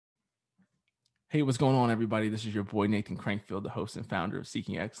Hey, what's going on, everybody? This is your boy, Nathan Crankfield, the host and founder of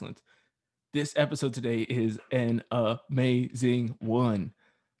Seeking Excellence. This episode today is an amazing one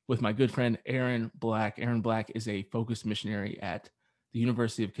with my good friend, Erin Black. Erin Black is a focused missionary at the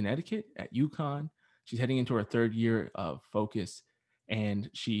University of Connecticut at UConn. She's heading into her third year of focus, and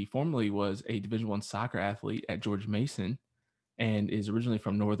she formerly was a Division I soccer athlete at George Mason and is originally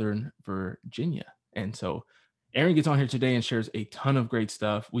from Northern Virginia. And so Erin gets on here today and shares a ton of great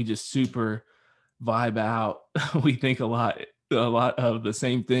stuff. We just super vibe out. We think a lot of the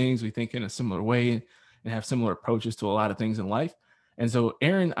same things. We think in a similar way and have similar approaches to a lot of things in life. And so,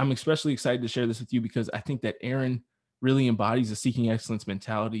 Erin, I'm especially excited to share this with you because I think that Erin really embodies a seeking excellence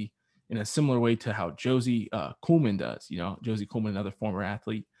mentality in a similar way to how Josie Coolman does. You know, Josie Coolman, another former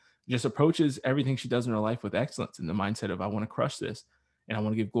athlete, just approaches everything she does in her life with excellence and the mindset of, I want to crush this and I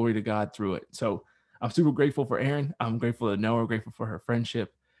want to give glory to God through it. So I'm super grateful for Erin. I'm grateful to know her, grateful for her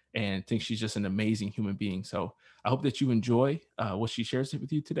friendship, and think she's just an amazing human being. So I hope that you enjoy what she shares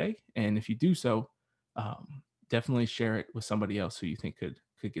with you today. And if you do so, definitely share it with somebody else who you think could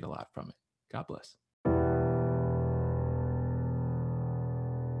get a lot from it. God bless.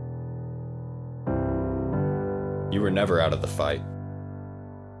 You were never out of the fight.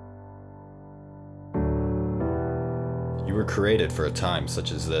 You were created for a time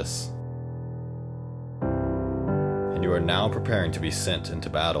such as this. And you are now preparing to be sent into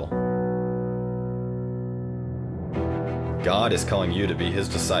battle. God is calling you to be His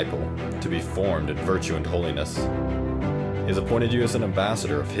disciple, to be formed in virtue and holiness. He has appointed you as an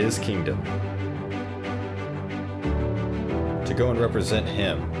ambassador of His kingdom, to go and represent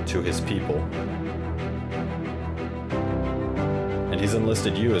Him to His people. And He's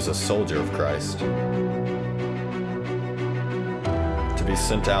enlisted you as a soldier of Christ, to be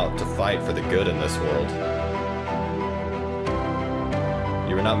sent out to fight for the good in this world.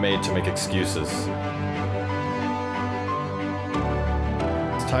 You were not made to make excuses.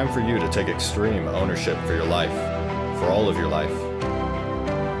 It's time for you to take extreme ownership for your life, for all of your life.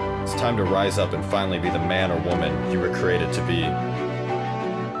 It's time to rise up and finally be the man or woman you were created to be.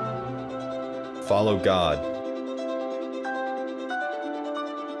 Follow God.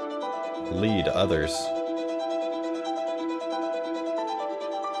 Lead others.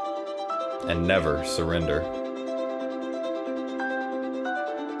 And never surrender.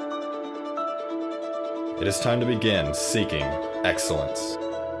 It is time to begin seeking excellence.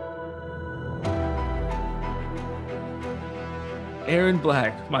 Erin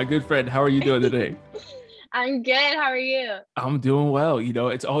Black, my good friend, how are you doing today? I'm good. How are you? I'm doing well. You know,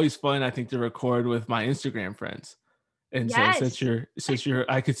 it's always fun, I think, to record with my Instagram friends. And Yes. so since you're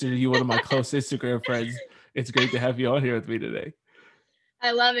I consider you one of my close Instagram friends, it's great to have you on here with me today.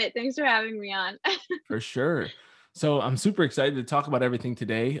 I love it. Thanks for having me on. For sure. So I'm super excited to talk about everything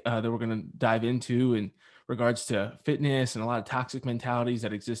today that we're going to dive into in regards to fitness and a lot of toxic mentalities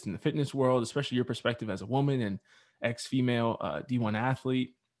that exist in the fitness world, especially your perspective as a woman and ex-female D1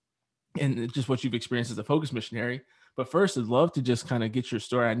 athlete, and just what you've experienced as a focus missionary. But first, I'd love to just kind of get your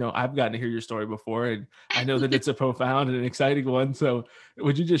story. I know I've gotten to hear your story before, and I know that it's a profound and an exciting one. So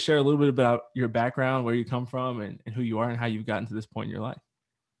would you just share a little bit about your background, where you come from, and who you are, and how you've gotten to this point in your life?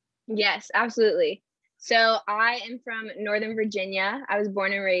 Yes, absolutely. So I am from Northern Virginia. I was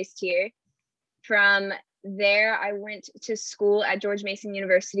born and raised here. From there, I went to school at George Mason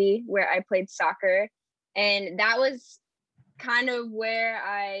University, where I played soccer. And that was kind of where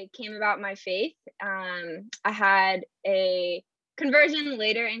I came about my faith. I had a conversion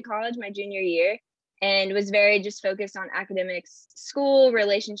later in college, my junior year, and was very just focused on academics, school,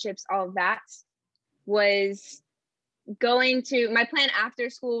 relationships, all of that. Was going to, my plan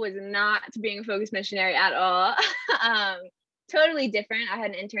after school was not being a focus missionary at all. Totally different. I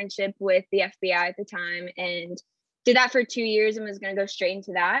had an internship with the FBI at the time and did that for 2 years and was going to go straight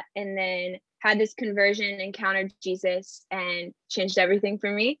into that. And then had this conversion, encountered Jesus, and changed everything for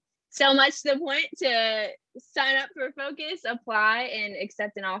me. So much to the point to sign up for Focus, apply, and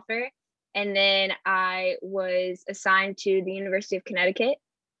accept an offer. And then I was assigned to the University of Connecticut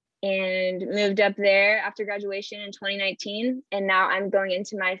and moved up there after graduation in 2019. And now I'm going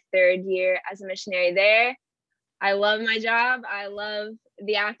into my third year as a missionary there. I love my job. I love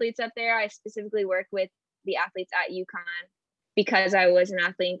the athletes up there. I specifically work with the athletes at UConn because I was an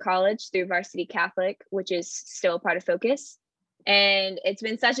athlete in college through Varsity Catholic, which is still a part of Focus. And it's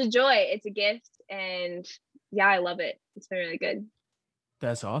been such a joy. It's a gift. And yeah, I love it. It's been really good.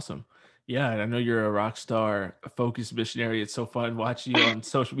 That's awesome. Yeah, and I know you're a rock star, a focused missionary. It's so fun watching you on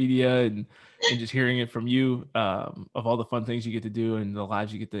social media and just hearing it from you of all the fun things you get to do and the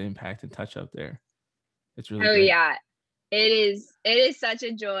lives you get to impact and touch out there. It's really great. Yeah. It is such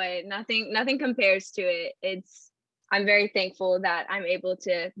a joy. Nothing compares to it. I'm very thankful that I'm able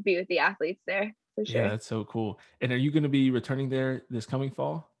to be with the athletes there for Yeah, sure. that's so cool. And are you going to be returning there this coming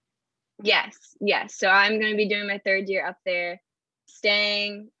fall? Yes. So I'm going to be doing my 3rd year up there,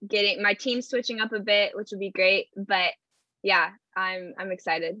 getting my team switching up a bit, which would be great. But yeah, I'm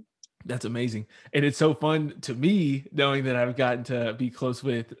excited. That's amazing. And it's so fun to me knowing that I've gotten to be close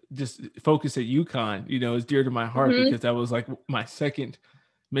with just focus at UConn, is dear to my heart Mhm. because that was like my second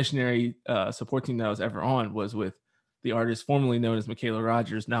missionary support team that I was ever on was with the artist formerly known as Michaela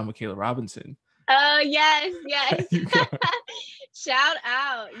Rogers, now Michaela Robinson. Oh, yes. UConn. Shout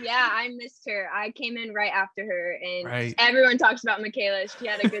out. Yeah, I missed her. I came in right after her, and Right. everyone talks about Michaela. She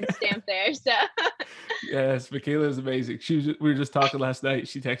had a good stamp there. So Yes, Michaela is amazing. We were just talking last night.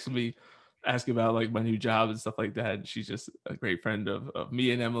 She texted me asking about like my new job and stuff like that. And she's just a great friend of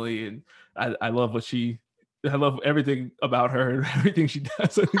me and Emily. And I love I love everything about her and everything she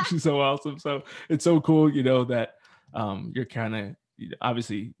does. I think she's so awesome. So it's so cool, that you're kind of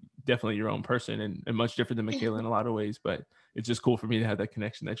obviously definitely your own person and much different than Michaela in a lot of ways, but it's just cool for me to have that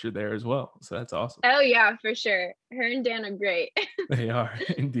connection that you're there as well. So that's awesome. oh yeah, for sure. Her and Dan are great. They are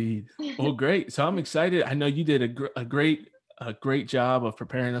indeed. Well, great. So I'm excited. I know you did a great job of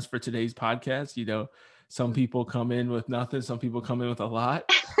preparing us for today's podcast. Some people come in with nothing. Some people come in with a lot.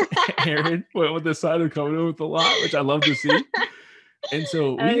 Erin went with the side of coming in with a lot, which I love to see. And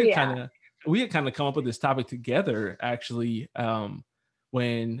so we had kind of come up with this topic together, actually,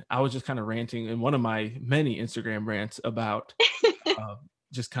 when I was just kind of ranting in one of my many Instagram rants about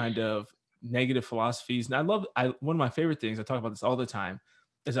just kind of negative philosophies. And one of my favorite things, I talk about this all the time,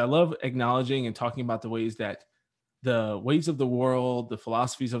 is I love acknowledging and talking about the ways that the ways of the world, the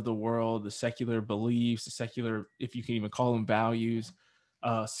philosophies of the world, the secular beliefs, the secular, if you can even call them values,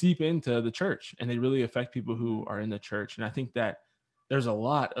 seep into the church, and they really affect people who are in the church. And I think that there's a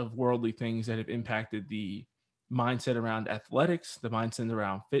lot of worldly things that have impacted the mindset around athletics, the mindset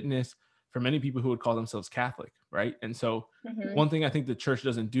around fitness, for many people who would call themselves Catholic, right? And so one thing I think the church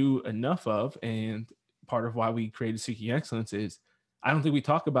doesn't do enough of, and part of why we created Seeking Excellence, is I don't think we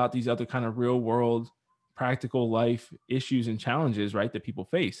talk about these other kind of real world, practical life issues and challenges, right, that people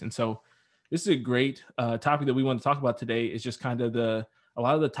face. And so this is a great topic that we want to talk about today, is just kind of a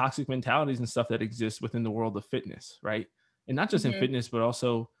lot of the toxic mentalities and stuff that exists within the world of fitness, right? And not just in fitness, but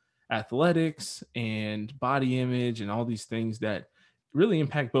also athletics and body image and all these things that really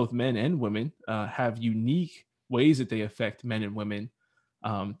impact both men and women, have unique ways that they affect men and women,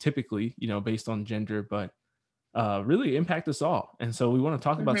 typically, based on gender, but really impact us all. And so we want to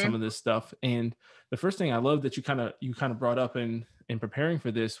talk about some of this stuff. And the first thing I love that you kind of brought up in preparing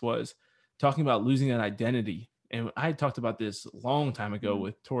for this was talking about losing that identity. And I had talked about this a long time ago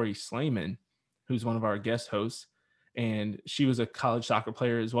with Tori Slayman, who's one of our guest hosts. And she was a college soccer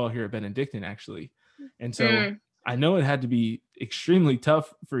player as well here at Benedictine, actually. And so I know it had to be extremely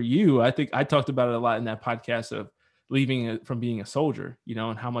tough for you. I think I talked about it a lot in that podcast of leaving from being a soldier,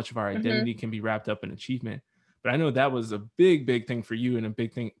 and how much of our identity can be wrapped up in achievement. But I know that was a big, big thing for you and a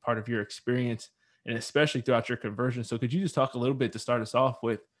big thing, part of your experience, and especially throughout your conversion. So could you just talk a little bit to start us off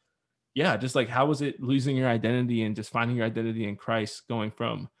with, just like, how was it losing your identity and just finding your identity in Christ, going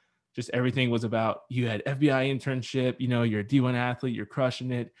from just everything was about, you had FBI internship, you're a D1 athlete, you're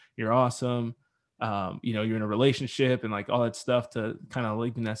crushing it, you're awesome. You're in a relationship and like all that stuff, to kind of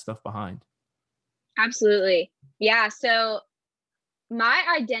leaving that stuff behind. Absolutely. Yeah. So my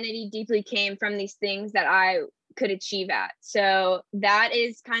identity deeply came from these things that I could achieve at. So that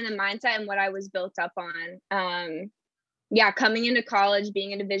is kind of mindset and what I was built up on. Coming into college,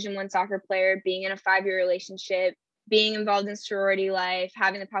 being a Division I soccer player, being in a 5-year relationship, being involved in sorority life,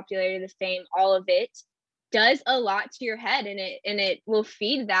 having the popularity, the fame, all of it does a lot to your head, and it will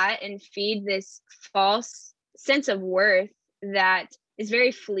feed that and feed this false sense of worth that is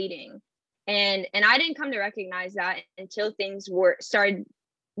very fleeting. And I didn't come to recognize that until things were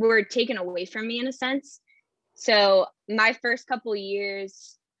taken away from me, in a sense. So my first couple of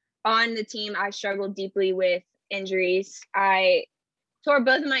years on the team, I struggled deeply with injuries. I tore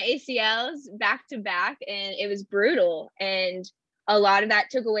both of my ACLs back to back, and it was brutal. And a lot of that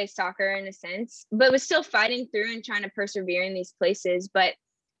took away soccer in a sense, but was still fighting through and trying to persevere in these places. But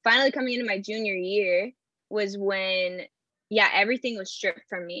finally coming into my junior year was when, everything was stripped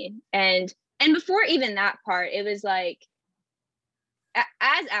from me. And before even that part, it was like,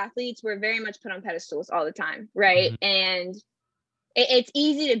 as athletes, we're very much put on pedestals all the time, right? And it's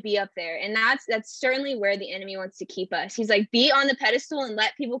easy to be up there, and that's certainly where the enemy wants to keep us. He's like, be on the pedestal and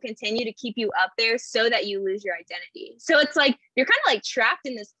let people continue to keep you up there so that you lose your identity. So it's like you're kind of like trapped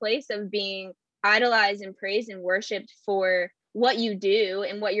in this place of being idolized and praised and worshiped for what you do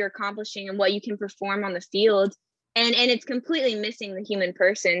and what you're accomplishing and what you can perform on the field. And it's completely missing the human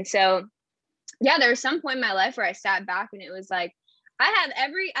person. So yeah, there was some point in my life where I sat back and it was like, I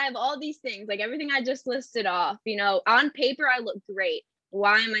have all these things, like everything I just listed off, you know, on paper, I look great.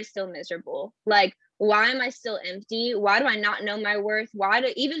 Why am I still miserable? Like, why am I still empty? Why do I not know my worth? Why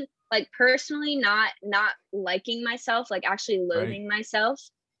do even like personally not liking myself, like actually loathing myself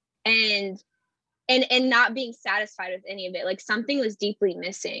and not being satisfied with any of it? Like something was deeply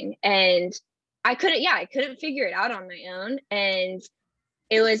missing and I couldn't figure it out on my own. And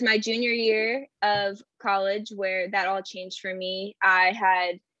it was my junior year of college where that all changed for me. At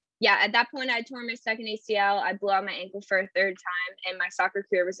that point I tore my second ACL. I blew out my ankle for a third time and my soccer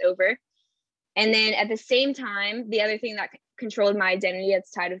career was over. And then at the same time, the other thing that controlled my identity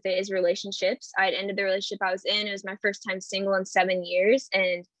that's tied with it is relationships. I had ended the relationship I was in. It was my first time single in 7 years.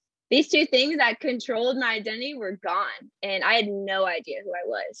 And these two things that controlled my identity were gone. And I had no idea who I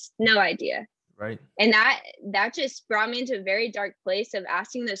was. No idea. Right. And that just brought me into a very dark place of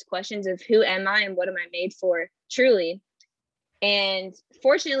asking those questions of who am I and what am I made for, truly. And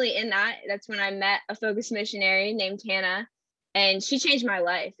fortunately that's when I met a focus missionary named Hannah, and she changed my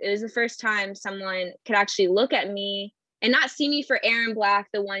life. It was the first time someone could actually look at me and not see me for Erin Black,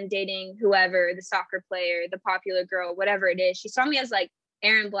 the one dating whoever, the soccer player, the popular girl, whatever it is. She saw me as like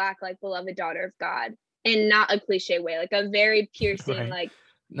Erin Black, like beloved daughter of God, and not a cliche way, like a very piercing, like,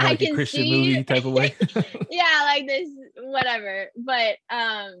 not like a Christian movie type of way. Yeah, like this, whatever. But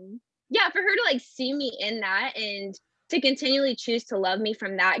for her to like see me in that and to continually choose to love me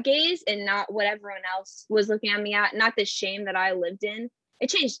from that gaze and not what everyone else was looking at me at, not the shame that I lived in,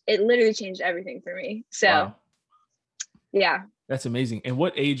 it literally changed everything for me. So wow. Yeah. That's amazing. And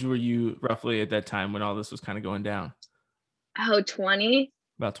what age were you roughly at that time when all this was kind of going down? Oh, 20.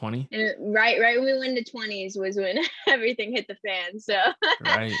 About 20? And right when we went to 20s was when everything hit the fan. So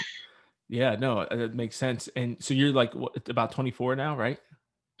right. Yeah, no, that makes sense. And so you're like about 24 now, right?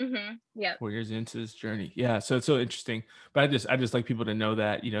 Mm-hmm. Yeah. 4 years into this journey. Yeah. So it's so interesting. But I just like people to know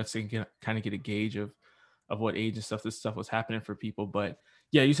that, you know, so you can kind of get a gauge of what age and stuff this stuff was happening for people. But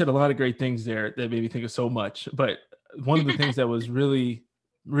yeah, you said a lot of great things there that made me think of so much. But one of the things that was really,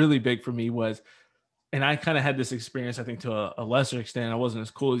 really big for me was, and I kind of had this experience, I think, to a lesser extent. I wasn't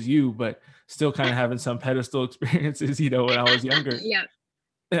as cool as you, but still kind of having some pedestal experiences, you know, when I was younger. Yeah.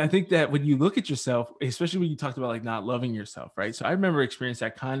 And I think that when you look at yourself, especially when you talked about like not loving yourself, right? So I remember experiencing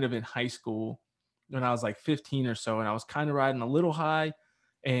that kind of in high school when I was like 15 or so, and I was kind of riding a little high,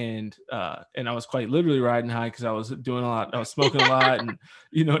 and I was quite literally riding high because I was doing a lot, I was smoking a lot, and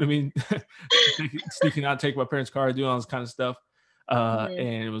you know what I mean, sneaking out, taking my parents' car, doing all this kind of stuff,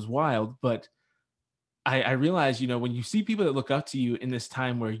 and it was wild, but. I realized, you know, when you see people that look up to you in this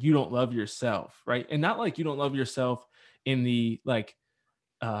time where you don't love yourself, right? And not like you don't love yourself in the like,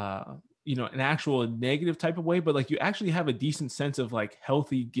 you know, an actual negative type of way, but like you actually have a decent sense of like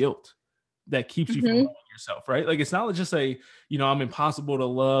healthy guilt that keeps you from loving yourself, right? Like it's not just a, you know, I'm impossible to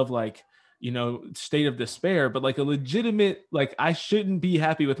love, like, you know, state of despair, but like a legitimate, like I shouldn't be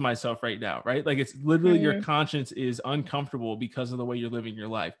happy with myself right now, right? Like it's literally your conscience is uncomfortable because of the way you're living your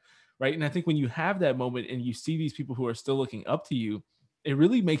life. Right. And I think when you have that moment and you see these people who are still looking up to you, it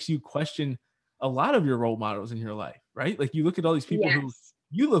really makes you question a lot of your role models in your life. Right. Like you look at all these people who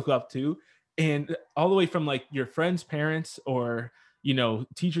you look up to, and all the way from like your friends' parents or, you know,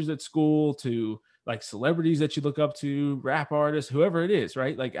 teachers at school to like celebrities that you look up to, rap artists, whoever it is,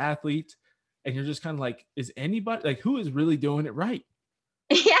 right? Like athletes. And you're just kind of like, is anybody like who is really doing it right?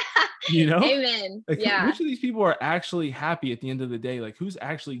 Yeah. You know, amen. Like, yeah. Which of these people are actually happy at the end of the day? Like, who's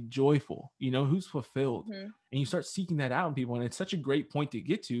actually joyful? You know, who's fulfilled? And you start seeking that out in people. And it's such a great point to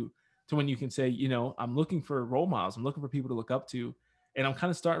get to when you can say, you know, I'm looking for role models. I'm looking for people to look up to. And I'm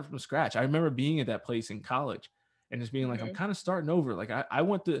kind of starting from scratch. I remember being at that place in college and just being like, I'm kind of starting over. Like, I don't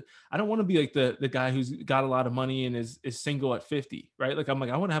want to be like the guy who's got a lot of money and is single at 50, right? Like, I'm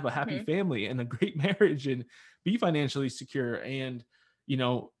like, I want to have a happy family and a great marriage and be financially secure and, you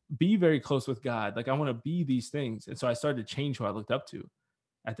know, be very close with God. Like I want to be these things. And so I started to change who I looked up to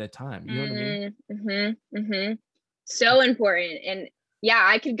at that time. You know what I mean? So important. And yeah,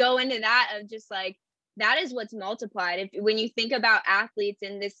 I could go into that of just like, that is what's multiplied. When you think about athletes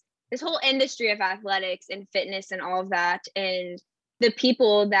and this whole industry of athletics and fitness and all of that, and the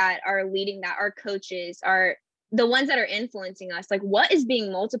people that are leading that, our coaches are the ones that are influencing us, like what is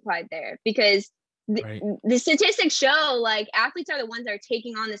being multiplied there? Because the statistics show like athletes are the ones that are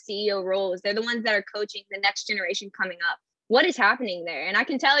taking on the CEO roles. They're the ones that are coaching the next generation coming up. What is happening there? And I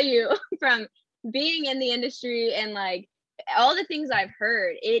can tell you from being in the industry and like all the things I've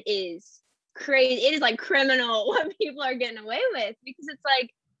heard, it is crazy. It is like criminal what people are getting away with, because it's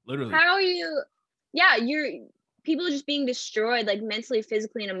like, Literally. how are you? Yeah, people just being destroyed, like mentally,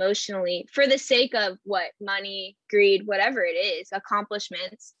 physically, and emotionally for the sake of what? Money, greed, whatever it is,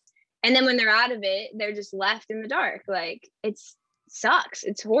 accomplishments. And then when they're out of it, they're just left in the dark. Like, sucks.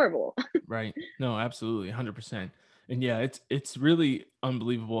 It's horrible. Right. No, absolutely. 100%. And yeah, it's really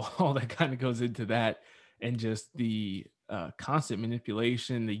unbelievable all that kind of goes into that, and just the constant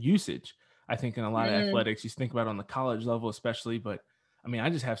manipulation, the usage. I think in a lot of athletics, you think about it on the college level, especially, but I mean, I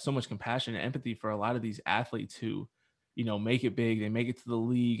just have so much compassion and empathy for a lot of these athletes who, make it big, they make it to the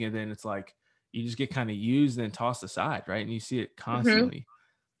league, and then it's like you just get kind of used and tossed aside, right? And you see it constantly.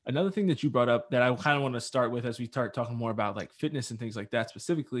 Another thing that you brought up that I kind of want to start with as we start talking more about like fitness and things like that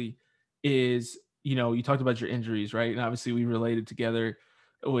specifically is, you talked about your injuries, right? And obviously we related together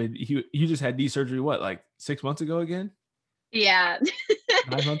when you just had knee surgery, what, like 6 months ago again? Yeah.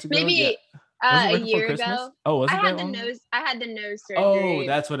 9 months ago? Maybe Yeah. Was it a right before year Christmas? ago. Oh, was it I that had the long? nose. I had the nose Oh, surgery.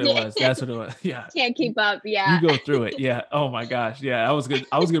 that's what it was. That's what it was. Yeah. Can't keep up. Yeah. You go through it. Yeah. Oh my gosh. Yeah. I was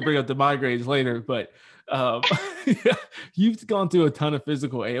gonna bring up the migraines later, but yeah, you've gone through a ton of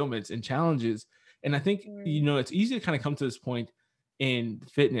physical ailments and challenges. And I think, it's easy to kind of come to this point in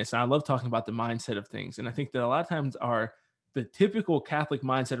fitness. And I love talking about the mindset of things. And I think that a lot of times the typical Catholic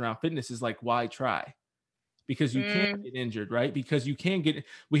mindset around fitness is like, why try? Because you can't get injured, right? Because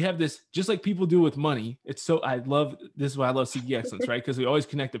we have this, just like people do with money. This is why I love Seeking Excellence, right? Because we always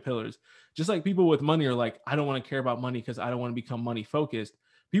connect the pillars. Just like people with money are like, I don't want to care about money because I don't want to become money focused.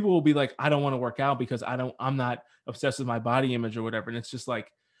 People will be like, I don't want to work out because I'm not obsessed with my body image or whatever. And it's just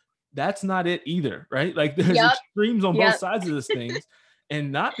like, that's not it either, right? Like there's extremes on both sides of this thing.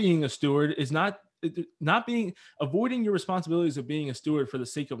 And not being a steward is avoiding your responsibilities of being a steward for the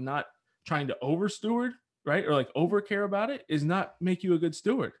sake of not trying to over steward, right? Or like over care about it is not make you a good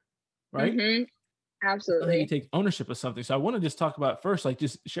steward, right? Absolutely. You take ownership of something. So I want to just talk about first, like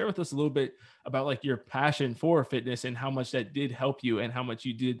just share with us a little bit about like your passion for fitness and how much that did help you and how much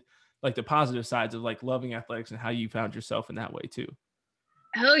you did like the positive sides of like loving athletics and how you found yourself in that way too.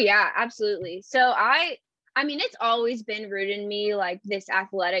 Oh yeah, absolutely. So I mean, it's always been rooted in me, like this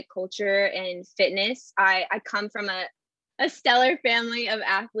athletic culture and fitness. I come from a stellar family of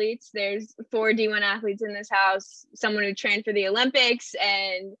athletes. There's 4 D1 athletes in this house, someone who trained for the Olympics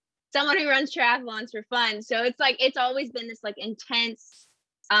and someone who runs triathlons for fun. So it's like, it's always been this like intense,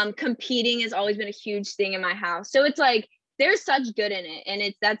 competing has always been a huge thing in my house. So it's like, there's such good in it.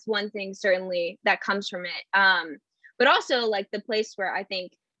 And that's one thing certainly that comes from it. But also like the place where I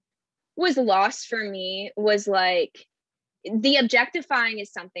think was lost for me was like the objectifying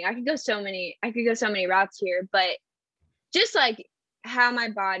is something. I could go so many routes here, but just like how my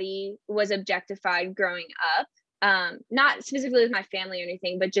body was objectified growing up, not specifically with my family or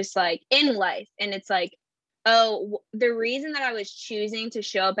anything, but just like in life. And it's like, oh, the reason that I was choosing to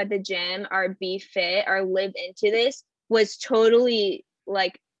show up at the gym or be fit or live into this was totally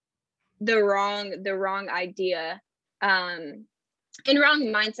like the wrong idea, and wrong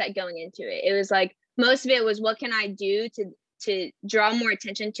mindset going into it. It was like, most of it was, what can I do to draw more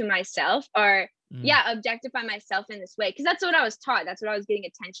attention to myself or objectify myself in this way? Because that's what I was taught. That's what I was getting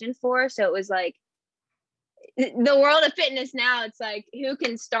attention for. So it was like the world of fitness now, it's like who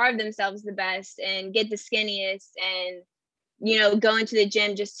can starve themselves the best and get the skinniest and, go into the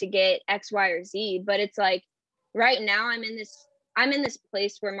gym just to get X, Y, or Z. But it's like right now I'm in this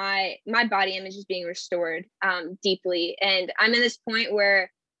place where my body image is being restored deeply. And I'm in this point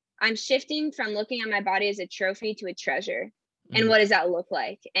where I'm shifting from looking at my body as a trophy to a treasure. And what does that look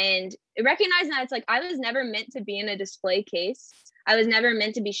like? And recognizing that it's like, I was never meant to be in a display case. I was never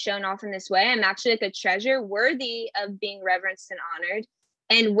meant to be shown off in this way. I'm actually like a treasure worthy of being reverenced and honored.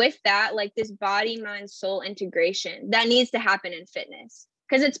 And with that, like this body, mind, soul integration that needs to happen in fitness.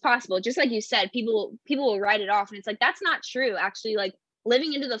 Because it's possible, just like you said, people will write it off. And it's like, that's not true. Actually, like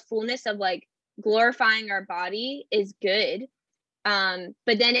living into the fullness of like glorifying our body is good.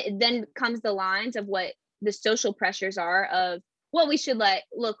 But then comes the lines of what the social pressures are of what we should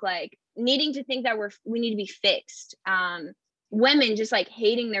look like, needing to think that we need to be fixed. Women just like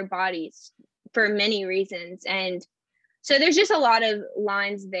hating their bodies for many reasons. And so there's just a lot of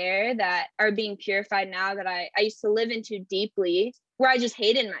lines there that are being purified now that I used to live into deeply, where I just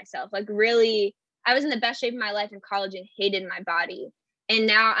hated myself. Like really, I was in the best shape of my life in college and hated my body. And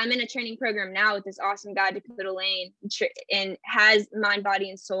now I'm in a training program now with this awesome guy, Dakota Lane, and has mind, body,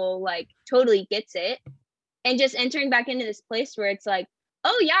 and soul, like totally gets it. And just entering back into this place where it's like,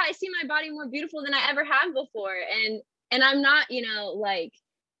 oh yeah, I see my body more beautiful than I ever have before. And I'm not, like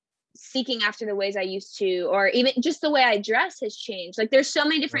seeking after the ways I used to, or even just the way I dress has changed. Like there's so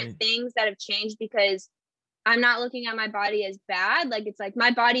many different things that have changed because I'm not looking at my body as bad. Like it's like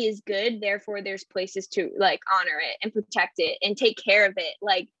my body is good, therefore there's places to like honor it and protect it and take care of it.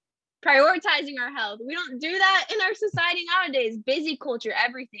 Like prioritizing our health. We don't do that in our society nowadays. Busy culture,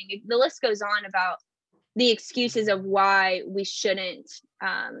 everything. The list goes on about the excuses of why we shouldn't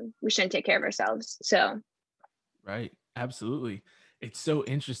take care of ourselves. So right, absolutely. It's so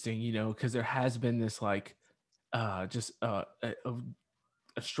interesting, you know, because there has been this like just a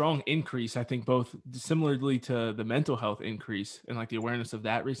strong increase, I think, both similarly to the mental health increase and like the awareness of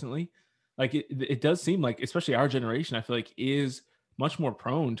that recently. Like it does seem like, especially our generation, I feel like is much more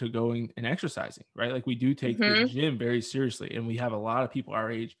prone to going and exercising, right? Like we do take the gym very seriously, and we have a lot of people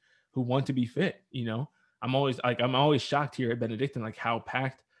our age who want to be fit. You know, I'm always shocked here at Benedictine, like how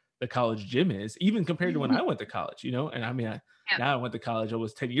packed the college gym is, even compared to when I went to college. You know, and I mean, now I went to college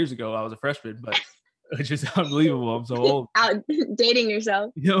almost 10 years ago. I was a freshman, but it's just unbelievable. I'm so old. Out dating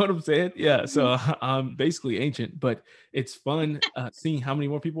yourself. You know what I'm saying? Yeah. So I'm basically ancient, but it's fun seeing how many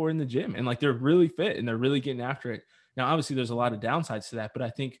more people are in the gym and like they're really fit and they're really getting after it. Now, obviously, there's a lot of downsides to that, but I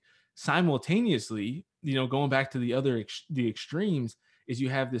think simultaneously, you know, going back to the extremes, is you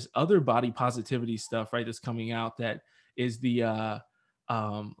have this other body positivity stuff, right? That's coming out that is the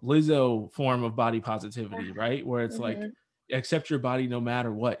Lizzo form of body positivity, right? Where it's like accept your body no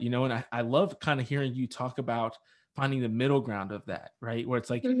matter what, you know. And I love kind of hearing you talk about finding the middle ground of that, right? Where it's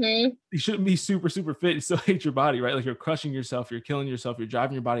like you shouldn't be super, super fit and still hate your body, right? Like you're crushing yourself, you're killing yourself, you're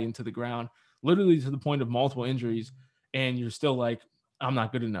driving your body into the ground, literally to the point of multiple injuries, and you're still like, I'm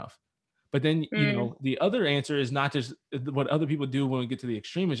not good enough. But then, you know, the other answer is not just what other people do when we get to the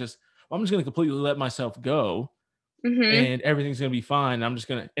extreme, is just, well, I'm just going to completely let myself go and everything's going to be fine. I'm just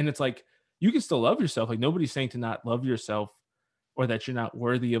going to, and it's like, you can still love yourself. Like nobody's saying to not love yourself or that you're not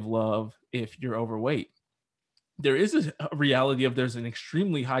worthy of love if you're overweight. There is a reality of there's an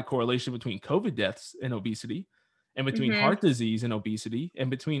extremely high correlation between COVID deaths and obesity, and between heart disease and obesity, and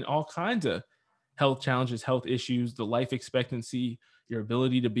between all kinds of health challenges, health issues, the life expectancy, your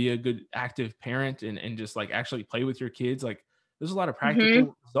ability to be a good active parent and just like actually play with your kids. Like there's a lot of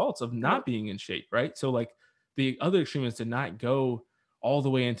practical results of not being in shape, right? So like the other extreme is to not go all the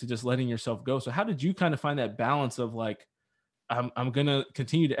way into just letting yourself go. So how did you kind of find that balance of like, I'm going to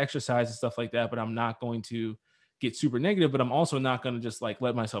continue to exercise and stuff like that, but I'm not going to get super negative, but I'm also not going to just like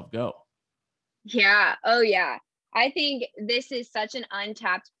let myself go? Yeah. Oh yeah. I think this is such an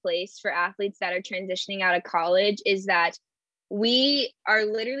untapped place for athletes that are transitioning out of college, is that we are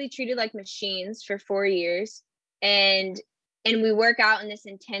literally treated like machines for 4 years, and we work out in this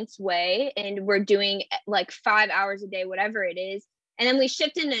intense way, and we're doing like 5 hours a day, whatever it is. And then we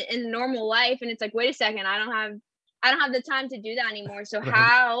shift in normal life, and it's like, wait a second, I don't have the time to do that anymore. So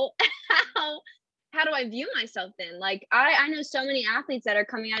how do I view myself then? Like I know so many athletes that are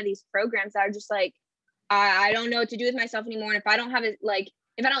coming out of these programs that are just like, I don't know what to do with myself anymore. And if I don't have it, like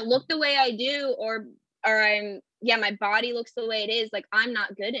if I don't look the way I do, or my body looks the way it is, like I'm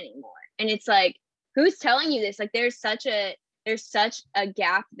not good anymore. And it's like, who's telling you this? Like there's such a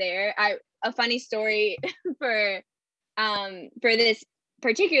gap there. A funny story for this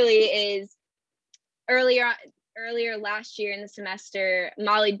particularly is earlier last year in the semester,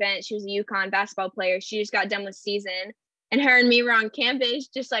 Molly Bent, she was a UConn basketball player. She just got done with season, and her and me were on campus,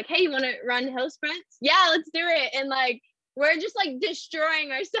 just like, hey, you want to run hill sprints? Yeah, let's do it. And like, we're just like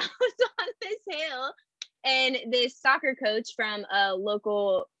destroying ourselves on this hill. And this soccer coach from a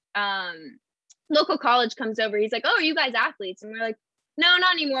local college comes over. He's like, oh, are you guys athletes? And we're like, no,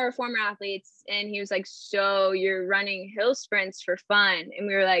 not anymore. We're former athletes. And he was like, so you're running hill sprints for fun? And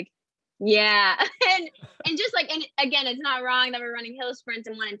we were like, yeah. and just like, and again, it's not wrong that we're running hill sprints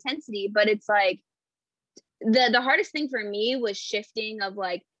in one intensity, but it's like the hardest thing for me was shifting of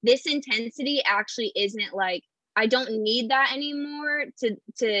like, this intensity actually isn't like, I don't need that anymore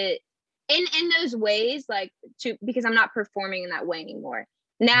to in those ways, like to, because I'm not performing in that way anymore.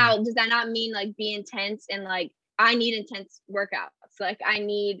 Now, does that not mean like be intense and like, I need intense workouts. Like I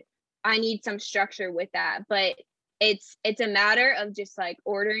need some structure with that, but it's a matter of just like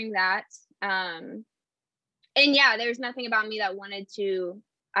ordering that. And yeah, there's nothing about me that wanted to,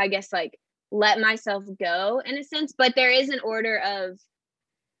 I guess, like let myself go in a sense, but there is an order of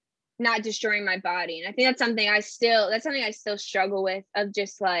not destroying my body. And I think that's something I still struggle with, of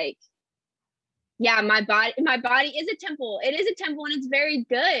just like, yeah, my body is a temple. It is a temple, and it's very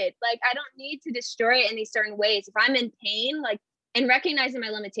good. Like I don't need to destroy it in these certain ways. If I'm in pain, like, and recognizing my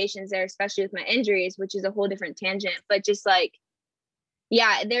limitations there, especially with my injuries, which is a whole different tangent, but just like,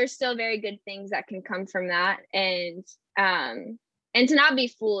 yeah, there's still very good things that can come from that. And and to not be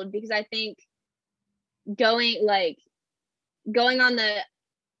fooled, because I think going on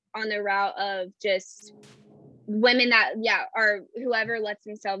the route of just women that or whoever lets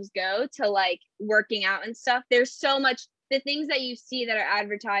themselves go to like working out and stuff, there's so much, the things that you see that are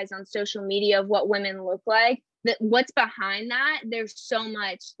advertised on social media of what women look like, that what's behind that, there's so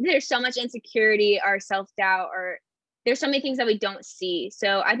much insecurity or self-doubt, or there's so many things that we don't see.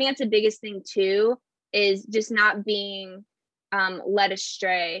 So I think that's the biggest thing too, is just not being led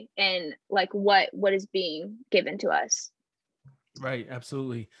astray in like what is being given to us. Right,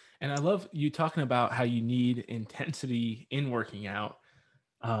 absolutely. And I love you talking about how you need intensity in working out.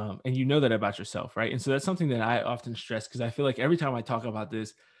 And you know that about yourself, right? And so that's something that I often stress, because I feel like every time I talk about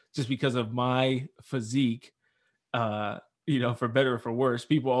this, just because of my physique, for better or for worse,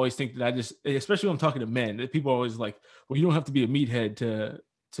 people always think that I just, especially when I'm talking to men, that people are always like, well, you don't have to be a meathead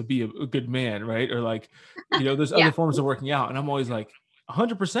to be a good man, right? Or like, there's other forms of working out. And I'm always like,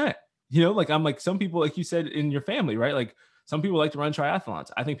 100%, like I'm like, some people, like you said, in your family, right? Like some people like to run triathlons.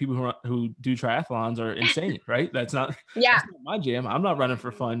 I think people who do triathlons are insane, right? That's not my jam. I'm not running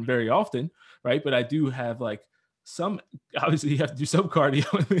for fun very often, right? But I do have like obviously you have to do some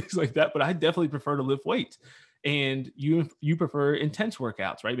cardio and things like that, but I definitely prefer to lift weights. And you prefer intense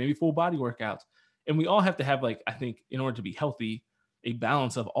workouts, right? Maybe full body workouts. And we all have to have, like, I think in order to be healthy, a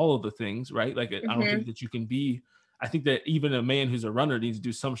balance of all of the things, right? Like, I don't think that you can be, I think that even a man who's a runner needs to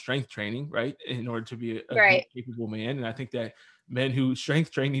do some strength training, right? In order to be a good, capable man. And I think that men who strength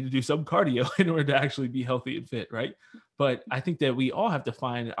train need to do some cardio in order to actually be healthy and fit, right? But I think that we all have to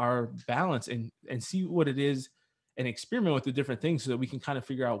find our balance and see what it is and experiment with the different things so that we can kind of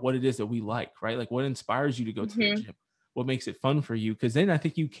figure out what it is that we like, right? Like what inspires you to go to the gym, what makes it fun for you. Because then I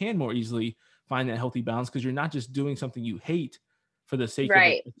think you can more easily find that healthy balance, because you're not just doing something you hate for the sake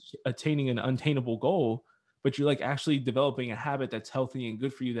of attaining an unattainable goal, but you're like actually developing a habit that's healthy and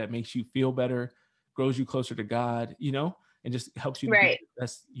good for you, that makes you feel better, grows you closer to God, and just helps you to be the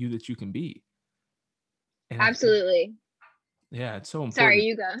best you that you can be. And absolutely. Yeah, it's so important. Sorry,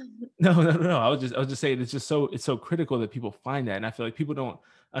 you go. No. I was just saying it's so critical that people find that, and I feel like people don't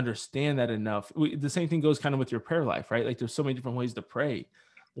understand that enough. The same thing goes kind of with your prayer life, right? Like there's so many different ways to pray.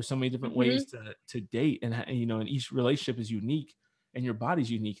 There's so many different ways to date, and and each relationship is unique, and your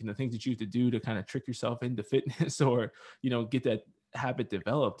body's unique, and the things that you have to do to kind of trick yourself into fitness or get that habit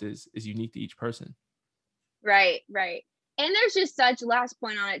developed is unique to each person. Right. And there's just such, last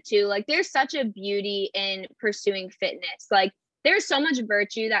point on it too, like there's such a beauty in pursuing fitness. Like there's so much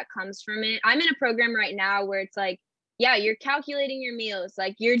virtue that comes from it. I'm in a program right now where it's like, you're calculating your meals,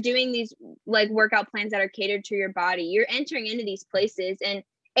 like you're doing these like workout plans that are catered to your body. You're entering into these places, and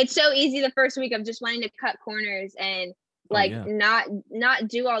it's so easy the first week of just wanting to cut corners and not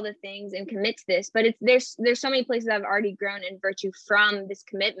do all the things and commit to this. But there's so many places that have already grown in virtue from this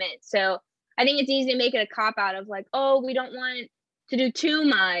commitment. So I think it's easy to make it a cop out of like, oh, we don't want to do too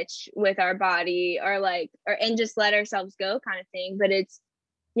much with our body and just let ourselves go kind of thing. But it's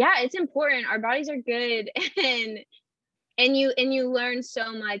important. Our bodies are good. And you learn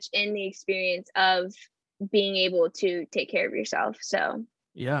so much in the experience of being able to take care of yourself. So,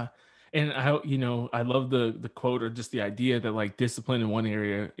 yeah. And I love the quote, or just the idea that like discipline in one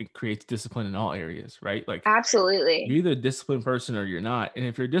area, it creates discipline in all areas, right? Like absolutely, you're either a disciplined person or you're not. And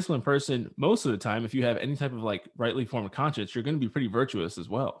if you're a disciplined person, most of the time, if you have any type of like rightly formed conscience, you're going to be pretty virtuous as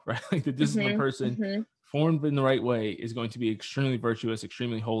well, right? Like the disciplined person formed in the right way is going to be extremely virtuous,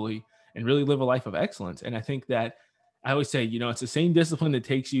 extremely holy, and really live a life of excellence. And I think that I always say, it's the same discipline that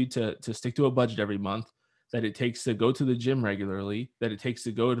takes you to stick to a budget every month, that it takes to go to the gym regularly, that it takes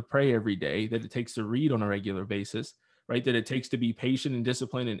to go to pray every day, that it takes to read on a regular basis, right? That it takes to be patient and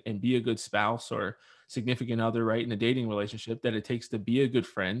disciplined and be a good spouse or significant other, right? In a dating relationship, that it takes to be a good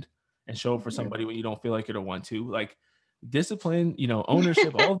friend and show up for somebody when you don't feel like it or want to. Like discipline,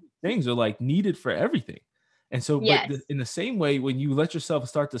 ownership, all these things are like needed for everything. And so, but in the same way, when you let yourself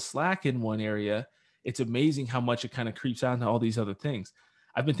start to slack in one area, it's amazing how much it kind of creeps out into all these other things.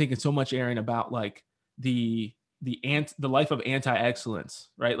 I've been thinking so much, Aaron, about like the life of anti-excellence,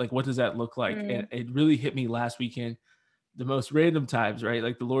 right? Like what does that look like? And it really hit me last weekend, the most random times, right?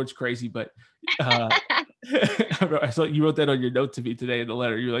 Like the Lord's crazy, but I saw you wrote that on your note to me today in the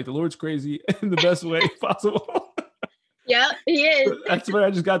letter. You're like, the Lord's crazy in the best way possible. Yeah, he is. That's where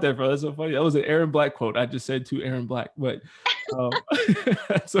I just got that from. That's so funny. That was an Aaron Black quote I just said to Aaron Black, but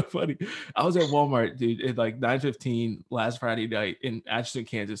that's so funny. I was at Walmart, dude, at like 9:15 last Friday night in Atchison,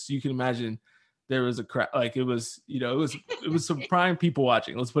 Kansas. So you can imagine there was a crowd, like it was some prime people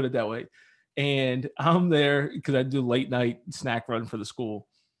watching. Let's put it that way. And I'm there because I do late night snack run for the school.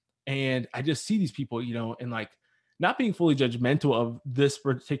 And I just see these people, and like not being fully judgmental of this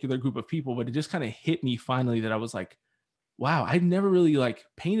particular group of people, but it just kind of hit me finally that I was like, wow, I've never really like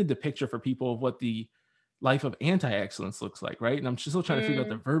painted the picture for people of what the life of anti-excellence looks like, right? And I'm still trying to figure out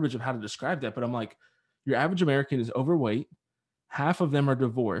the verbiage of how to describe that. But I'm like, your average American is overweight, half of them are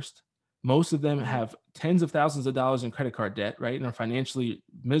divorced, most of them have tens of thousands of dollars in credit card debt, right? And are financially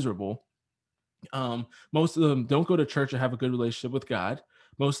miserable. Most of them don't go to church or have a good relationship with God.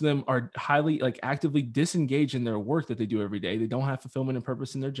 Most of them are highly like actively disengaged in their work that they do every day. They don't have fulfillment and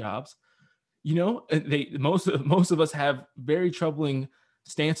purpose in their jobs. You know, most of us have very troubling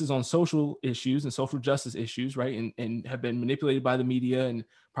stances on social issues and social justice issues, right? And have been manipulated by the media and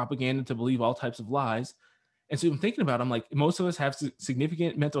propaganda to believe all types of lies. And so I'm thinking about, I'm like, most of us have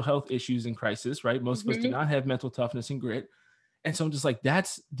significant mental health issues in crisis, right? Most of us do not have mental toughness and grit. And so I'm just like,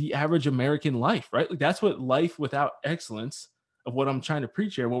 that's the average American life, right? Like that's what life without excellence of what I'm trying to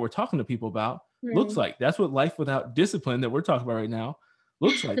preach here, what we're talking to people about looks like. That's what life without discipline that we're talking about right now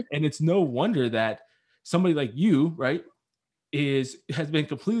looks like. And it's no wonder that somebody like you, right, has been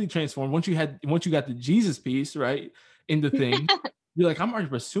completely transformed. Once you got the Jesus piece, right, in the thing, you're like, I'm already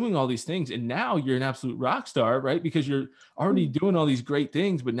pursuing all these things. And now you're an absolute rock star, right? Because you're already doing all these great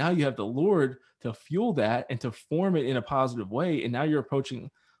things, but now you have the Lord to fuel that and to form it in a positive way. And now you're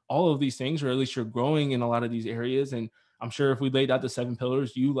approaching all of these things, or at least you're growing in a lot of these areas. And I'm sure if we laid out the 7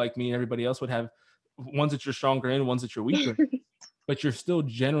 pillars, you, like me and everybody else, would have ones that you're stronger in, ones that you're weaker in. But you're still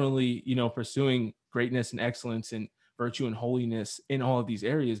generally, you know, pursuing greatness and excellence and virtue and holiness in all of these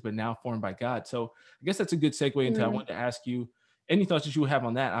areas, but now formed by God. So I guess that's a good segue into, I wanted to ask you any thoughts that you would have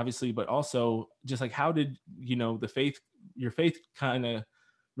on that, obviously, but also just like, how did, you know, your faith kind of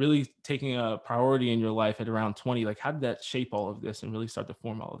really taking a priority in your life at around 20, like how did that shape all of this and really start to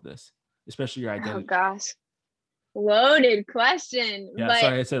form all of this, especially your identity? Oh gosh, loaded question. Yeah, but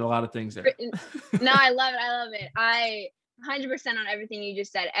sorry, I said a lot of things there. No, I love it. I 100% on everything you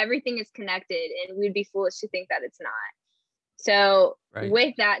just said. Everything is connected, and we'd be foolish to think that it's not. So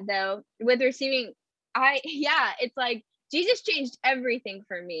with that though, with receiving, it's like Jesus changed everything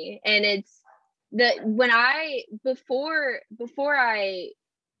for me. And it's before I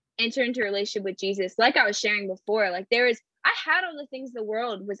enter into a relationship with Jesus, like I was sharing before, like I had all the things the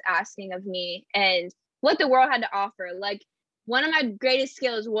world was asking of me and what the world had to offer. Like one of my greatest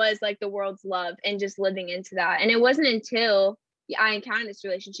skills was like the world's love and just living into that. And it wasn't until I encountered this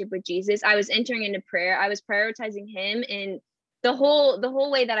relationship with Jesus, I was entering into prayer, I was prioritizing him, and the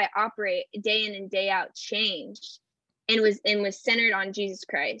whole way that I operate day in and day out changed and was centered on Jesus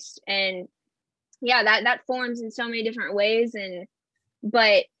Christ. And that forms in so many different ways.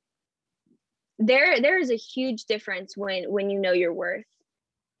 But there is a huge difference when you know your worth.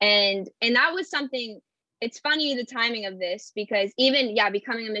 And that was something. It's funny, the timing of this, because even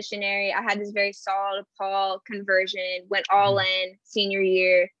becoming a missionary, I had this very Saul to Paul conversion, went all in senior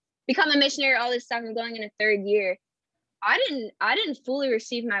year, become a missionary, all this stuff. I'm going in a third year. I didn't fully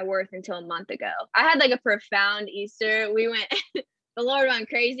receive my worth until a month ago. I had like a profound Easter. The Lord went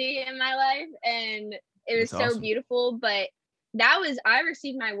crazy in my life, and it was so awesome. Beautiful. But I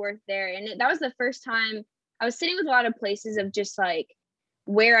received my worth there. And that was the first time I was sitting with a lot of places of just like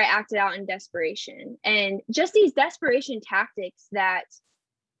where I acted out in desperation, and just these desperation tactics that,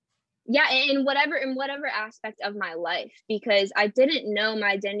 in whatever aspect of my life, because I didn't know my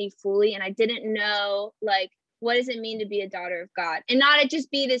identity fully, and I didn't know like, what does it mean to be a daughter of God, and not it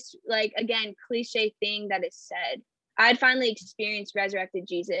just be this like, again, cliche thing that is said. I'd finally experienced resurrected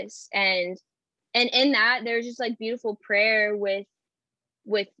Jesus, and in that there's just like beautiful prayer with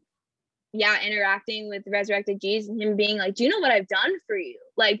interacting with resurrected Jesus, and him being like, do you know what I've done for you?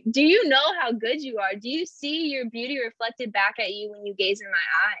 Like, do you know how good you are? Do you see your beauty reflected back at you when you gaze in my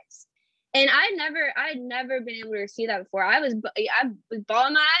eyes? And I'd never been able to see that before. I was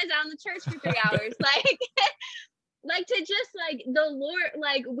bawling my eyes out in the church for 3 hours. like to just like the Lord,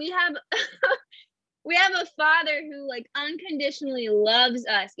 like we have a Father who like unconditionally loves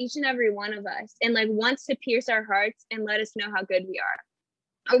us, each and every one of us, and like wants to pierce our hearts and let us know how good we are.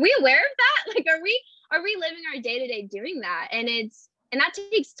 Are we aware of that? Like, are we living our day-to-day doing that? And that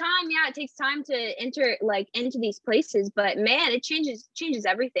takes time. Yeah, it takes time to enter like into these places, but man, it changes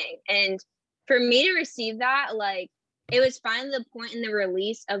everything. And for me to receive that, like, it was finally the point in the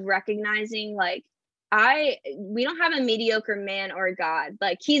release of recognizing like, we don't have a mediocre man or God.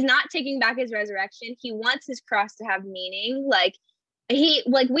 Like, he's not taking back his resurrection. He wants his cross to have meaning. Like,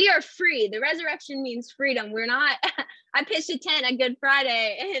 we are free. The resurrection means freedom. We're not, I pitched a tent at Good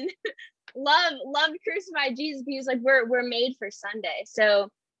Friday and loved crucified Jesus. He was like, we're made for Sunday. So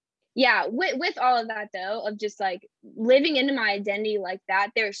yeah, with all of that though, of just like living into my identity like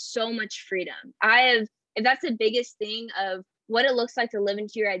that, there's so much freedom. I if that's the biggest thing of what it looks like to live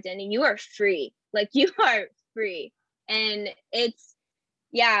into your identity, you are free. Like you are free. And it's,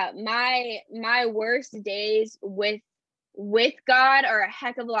 yeah, my worst days with God are a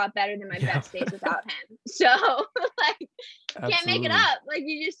heck of a lot better than my best days without him. So like, can't make it up. Like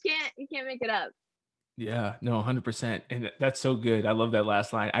you can't make it up. Yeah, no, 100%. And that's so good. I love that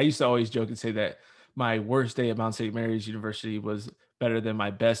last line. I used to always joke and say that my worst day at Mount St. Mary's University was better than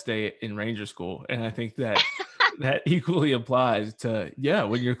my best day in Ranger School. And I think that that equally applies to,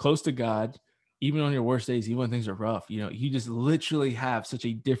 when you're close to God, even on your worst days, even when things are rough, you just literally have such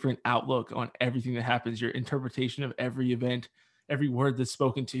a different outlook on everything that happens. Your interpretation of every event, every word that's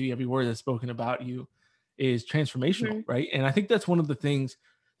spoken to you, every word that's spoken about you is transformational, right? And I think that's one of the things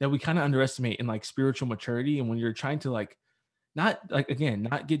that we kind of underestimate in like spiritual maturity. And when you're trying to like, not like, again,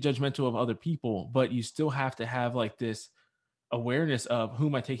 not get judgmental of other people, but you still have to have like this awareness of who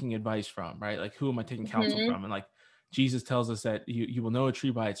am I taking advice from, right? Like who am I taking counsel from? And like Jesus tells us that you will know a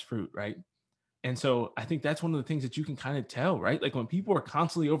tree by its fruit, right? And so I think that's one of the things that you can kind of tell, right? Like when people are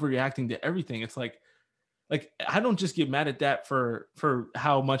constantly overreacting to everything, it's like I don't just get mad at that for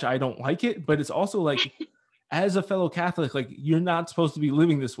how much I don't like it, but it's also like as a fellow Catholic, like you're not supposed to be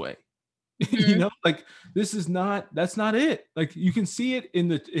living this way. Like that's not it. Like you can see it in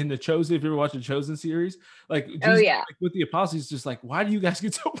the Chosen. If you ever watched the Chosen series, like Jesus, like, with the apostles, just like, why do you guys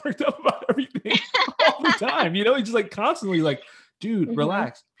get so worked up about everything all the time? He's just like constantly like, dude,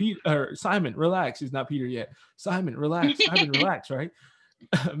 relax. Simon, relax. He's not Peter yet. Simon, relax. Simon, relax. Right?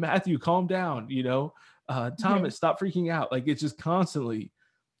 Matthew, calm down. Thomas, stop freaking out. Like it's just constantly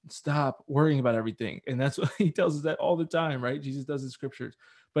stop worrying about everything. And that's what he tells us that all the time, right? Jesus does in scriptures.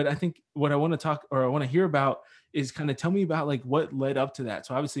 But I think what I want to hear about is kind of tell me about like what led up to that.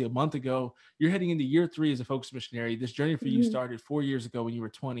 So obviously a month ago, you're heading into year 3 as a focus missionary. This journey for you started 4 years ago when you were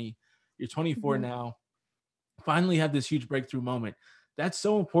 20. You're 24 now. Finally have this huge breakthrough moment. That's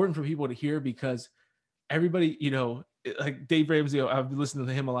so important for people to hear because everybody, like Dave Ramsey, I've been listening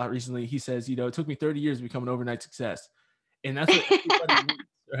to him a lot recently. He says, it took me 30 years to become an overnight success. And that's what everybody needs,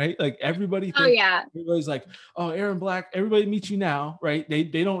 right? Like everybody thinks, everybody's like, oh, Aaron Black, everybody meets you now, right?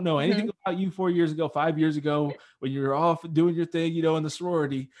 They don't know anything about you 4 years ago, 5 years ago, when you were off doing your thing, in the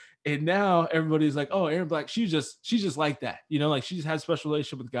sorority. And now everybody's like, oh, Aaron Black, she's just like that, like she just has a special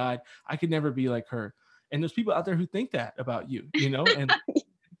relationship with God. I could never be like her. And there's people out there who think that about you, and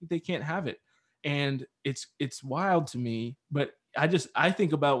they can't have it. And it's wild to me, but I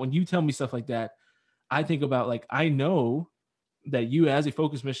think about when you tell me stuff like that, I think about like, I know that you as a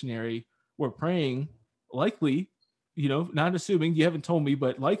focus missionary were praying likely, not assuming, you haven't told me,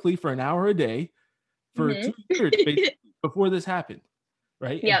 but likely for an hour a day for 2 years basically, before this happened.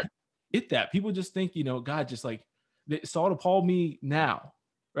 Right. Yep. Get that. People just think, God just like Saul to Paul me now.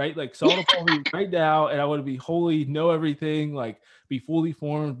 Right. Like Saul to Paul me right now. And I want to be holy, know everything, like be fully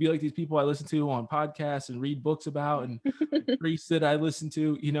formed, be like these people I listen to on podcasts and read books about and priests that I listen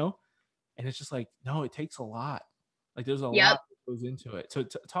to, and it's just like, no, it takes a lot. Like there's a lot that goes into it. So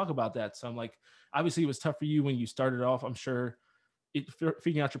talk about that. So I'm like, obviously it was tough for you when you started off. I'm sure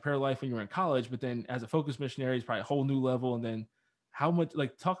figuring out your prayer life when you were in college, but then as a focus missionary is probably a whole new level. And then how much,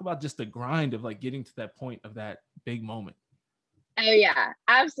 like, talk about just the grind of like getting to that point of that big moment. Oh yeah,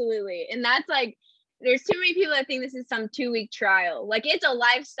 absolutely. And that's like, there's too many people that think this is some 2-week trial. Like it's a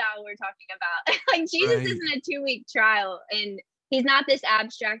lifestyle we're talking about. Like Jesus isn't a 2-week trial, and he's not this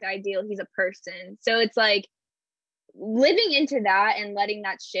abstract ideal. He's a person. So it's like living into that and letting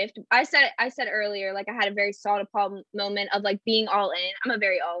that shift. I said earlier, like I had a very Saul to Paul moment of like being all in. I'm a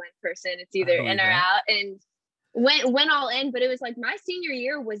very all in person. It's either in or out, and went all in. But it was like my senior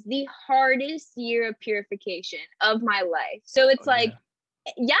year was the hardest year of purification of my life. So it's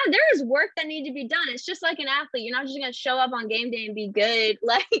there is work that needs to be done. It's just like an athlete. You're not just going to show up on game day and be good.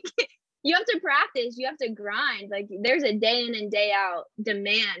 Like you have to practice, you have to grind. Like there's a day in and day out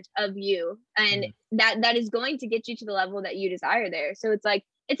demand of you. And that is going to get you to the level that you desire there. So it's like,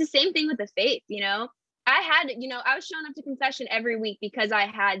 it's the same thing with the faith, I was showing up to confession every week because I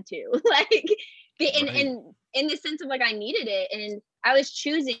had to, like, in the sense of like, I needed it. And I was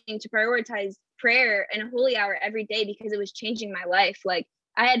choosing to prioritize prayer and a holy hour every day because it was changing my life. Like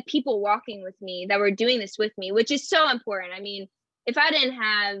I had people walking with me that were doing this with me, which is so important. I mean, if I didn't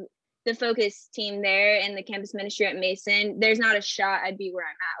have the focus team there and the campus ministry at Mason, there's not a shot I'd be where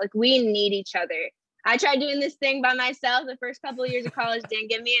I'm at. Like we need each other. I tried doing this thing by myself. The first couple of years of college didn't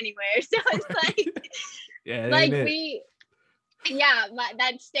get me anywhere. So it's like,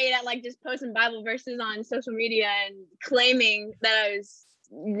 that stayed at like just posting Bible verses on social media and claiming that I was,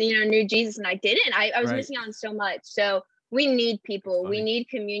 knew Jesus, and I didn't. I was missing out on so much. So we need people. Funny. We need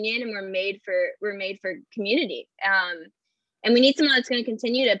communion, and we're made for community. And we need someone that's going to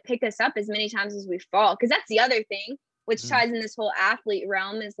continue to pick us up as many times as we fall. Because that's the other thing, which ties in this whole athlete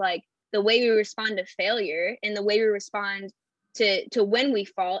realm, is like the way we respond to failure and the way we respond to when we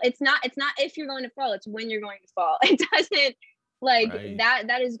fall. It's not if you're going to fall, it's when you're going to fall. It doesn't like Right.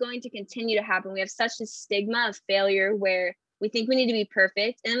 that is going to continue to happen. We have such a stigma of failure where we think we need to be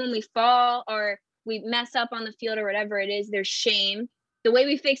perfect. And when we fall or we mess up on the field or whatever it is, there's shame. The way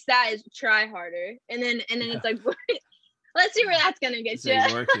we fix that is try harder. And then it's like, let's see where that's going to get This you.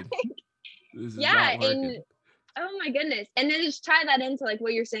 ain't working. This is not working. And oh my goodness. And then just tie that into like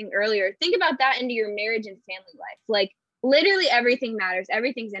what you're saying earlier. Think about that into your marriage and family life. Like literally everything matters.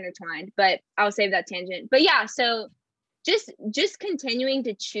 Everything's intertwined, but I'll save that tangent. But yeah, so just continuing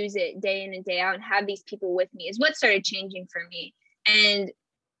to choose it day in and day out and have these people with me is what started changing for me. And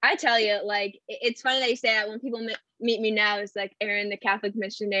I tell you, like, it's funny that you say that when people meet me now, it's like Aaron, the Catholic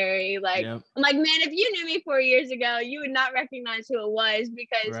missionary. Like, Yep. I'm like, man, if you knew me 4 years ago, you would not recognize who it was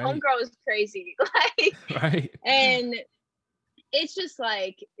because Right. homegirl was crazy. Like, Right. and it's just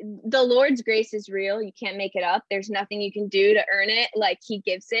like the Lord's grace is real. You can't make it up. There's nothing you can do to earn it. Like he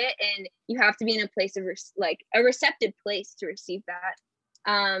gives it, and you have to be in a place of like a receptive place to receive that.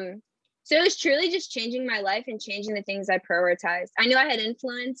 So it was truly just changing my life and changing the things I prioritized. I knew I had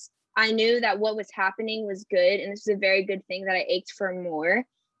influence. I knew that what was happening was good, and this was a very good thing that I ached for more.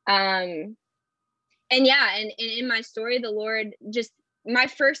 And yeah, and in my story, the Lord just, my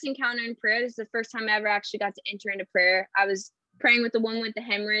first encounter in prayer, this is the first time I ever actually got to enter into prayer. I was praying with the woman with the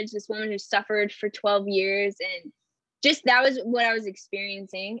hemorrhage, this woman who suffered for 12 years. And just, that was what I was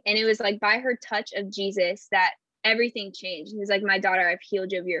experiencing. And it was like by her touch of Jesus that everything changed. He was like, my daughter, I've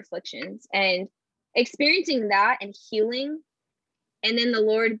healed you of your afflictions. And experiencing that and healing. And then the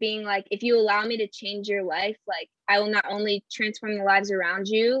Lord being like, if you allow me to change your life, like I will not only transform the lives around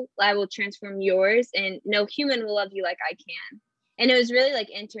you, I will transform yours. And no human will love you like I can. And it was really like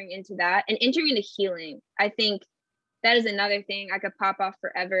entering into that and entering into healing. I think that is another thing I could pop off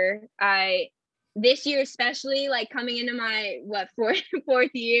forever. This year, especially like coming into my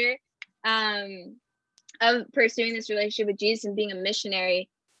fourth year of pursuing this relationship with Jesus and being a missionary,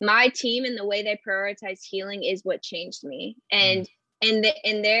 my team and the way they prioritize healing is what changed me. And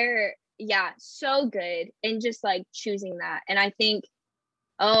they're so good. And just like choosing that. And I think,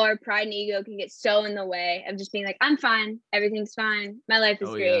 our pride and ego can get so in the way of just being like, I'm fine. Everything's fine. My life is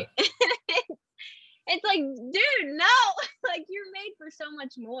great. Yeah. It's like, dude, no, like you're made for so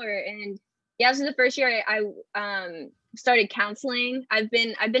much more. And yeah, this is the first year I started counseling. I've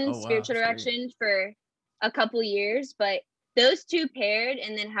been in spiritual direction for a couple years, but those two paired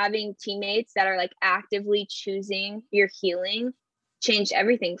and then having teammates that are like actively choosing your healing changed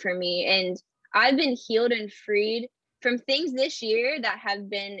everything for me. And I've been healed and freed from things this year that I've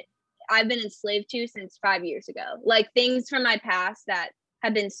been enslaved to since 5 years ago, like things from my past that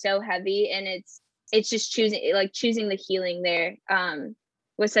have been so heavy. And it's just choosing the healing there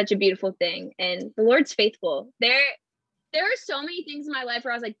was such a beautiful thing. And the Lord's faithful. There are so many things in my life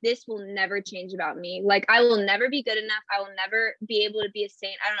where I was like, this will never change about me. Like I will never be good enough. I will never be able to be a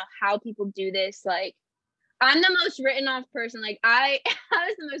saint. I don't know how people do this. Like I'm the most written off person. Like I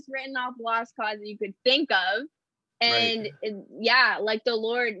was the most written off lost cause that you could think of. And like the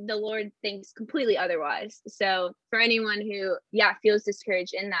Lord thinks completely otherwise. So for anyone who, feels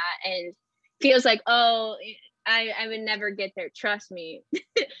discouraged in that and feels like, oh, I would never get there, trust me,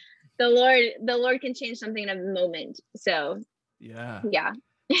 the Lord can change something in a moment. So yeah,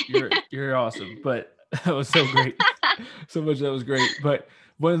 you're awesome. But that was so great. So much that was great. But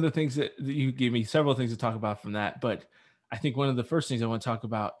one of the things that you gave me several things to talk about from that. But I think one of the first things I want to talk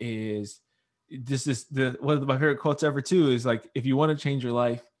about is this is one of my favorite quotes ever too, is like, if you want to change your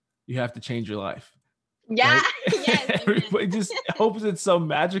life, you have to change your life. Yeah. Right? Yes, Everybody just hopes it's some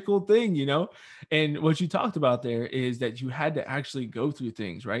magical thing, you know? And what you talked about there is that you had to actually go through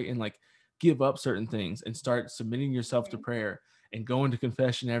things, right? And like give up certain things and start submitting yourself to prayer and going to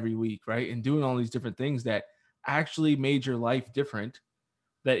confession every week, right? And doing all these different things that actually made your life different,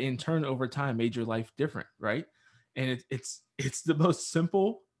 that in turn over time made your life different, right? And it's the most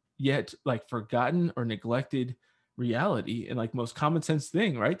simple yet like forgotten or neglected reality and like most common sense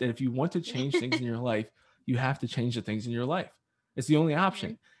thing, right? That if you want to change things in your life, you have to change the things in your life. It's the only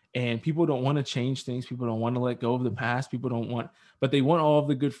option. And people don't want to change things. People don't want to let go of the past. But they want all of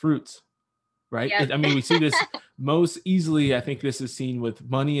the good fruits, right? Yep. I mean, we see this most easily. I think this is seen with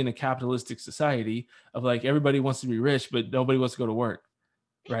money in a capitalistic society of like, everybody wants to be rich, but nobody wants to go to work.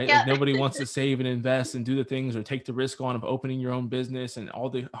 right? Yeah. Like nobody wants to save and invest and do the things or take the risk on of opening your own business and all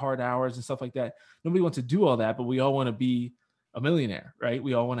the hard hours and stuff like that. Nobody wants to do all that, but we all want to be a millionaire, right?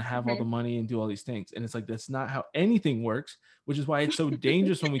 We all want to have all the money and do all these things. And it's like, that's not how anything works, which is why it's so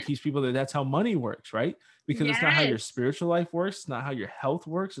dangerous when we teach people that that's how money works, right? Because it's not how your Yes. spiritual life works. It's not how your health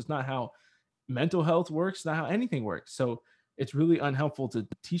works. It's not how mental health works. It's not how anything works. So it's really unhelpful to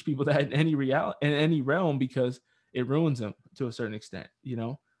teach people that in any in any realm, because it ruins them to a certain extent, you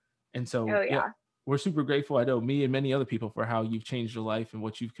know? And so, Oh yeah, yeah. we're super grateful. I know me and many other people for how you've changed your life and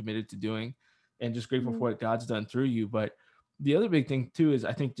what you've committed to doing, and just grateful for Mhm. what God's done through you. But the other big thing too is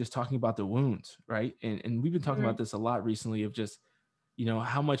I think just talking about the wounds, right? And we've been talking about Mhm. this a lot recently of just, you know,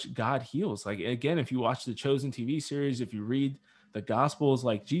 how much God heals. Like, again, if you watch the Chosen TV series, if you read the Gospels,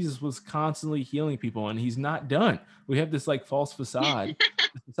 like Jesus was constantly healing people, and he's not done. We have this like false facade,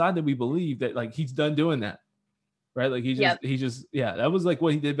 the facade that we believe that like he's done doing that, right? Like Yep. he just, yeah, that was like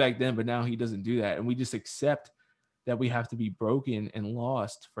what he did back then, but now he doesn't do that. And we just accept that we have to be broken and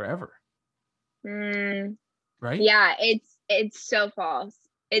lost forever, Mm, right? yeah, it's so false.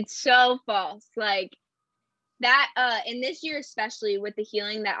 It's so false. Like that in this year, especially with the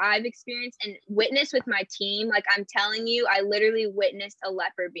healing that I've experienced and witnessed with my team, like I'm telling you, I literally witnessed a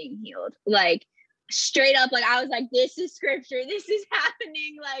leper being healed. Like straight up, like I was like, this is scripture, this is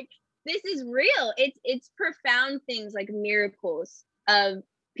happening, like this is real. It's profound things, like miracles of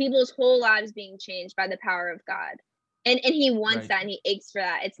people's whole lives being changed by the power of God. And he wants Right. that, and he aches for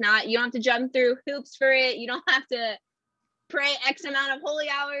that. It's not, you don't have to jump through hoops for it. You don't have to pray X amount of holy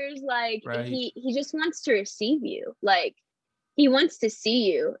hours. Like Right. he just wants to receive you. Like he wants to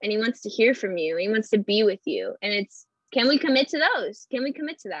see you, and he wants to hear from you. And he wants to be with you. And it's, can we commit to those? Can we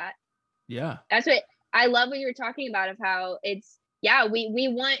commit to that? Yeah. That's what I love, what you were talking about, of how it's, yeah, we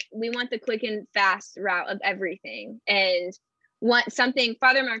want the quick and fast route of everything. And want something.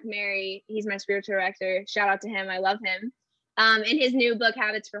 Father Mark Mary, he's my spiritual director. Shout out to him. I love him. In his new book,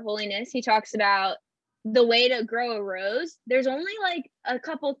 Habits for Holiness, he talks about the way to grow a rose. There's only like a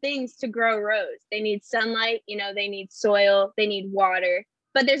couple things to grow a rose. They need sunlight, you know, they need soil, they need water,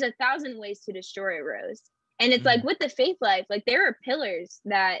 but there's 1,000 ways to destroy a rose. And it's like with the faith life, like there are pillars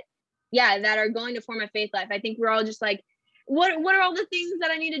that, yeah, that are going to form a faith life. I think we're all just like, what are all the things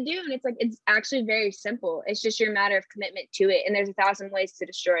that I need to do? And it's like, it's actually very simple. It's just your matter of commitment to it. And there's 1,000 ways to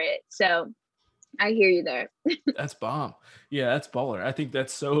destroy it. So I hear you there. That's bomb. Yeah, that's baller. I think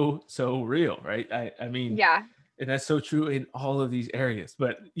that's so real, right? I mean, Yeah. and that's so true in all of these areas.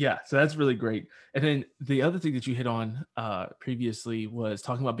 But yeah, so that's really great. And then the other thing that you hit on previously was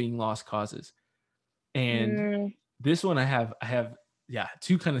talking about being lost causes. And Mm, this one I have yeah,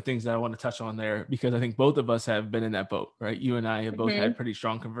 two kind of things that I want to touch on there, because I think both of us have been in that boat, right? You and I have both mhm. had pretty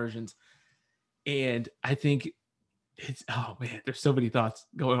strong conversions. And I think it's, oh man, there's so many thoughts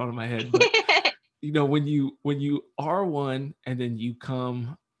going on in my head. But you know, when you are one and then you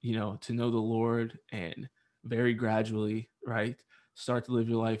come, you know, to know the Lord, and very gradually, right, start to live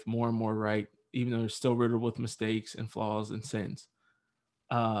your life more and more right, even though it's still riddled with mistakes and flaws and sins.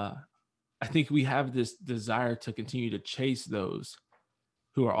 uh I think we have this desire to continue to chase those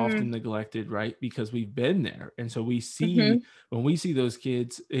who are often Mm, neglected, right? Because we've been there. And so we see, mhm. when we see those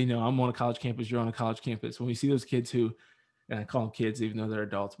kids, you know, I'm on a college campus, you're on a college campus. When we see those kids who, and I call them kids even though they're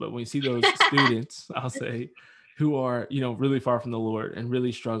adults, but when we see those students, I'll say, who are, you know, really far from the Lord and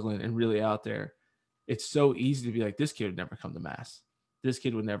really struggling and really out there, it's so easy to be like, this kid would never come to mass. This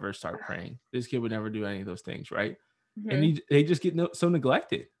kid would never start praying. This kid would never do any of those things, right? And Mhm. they just get so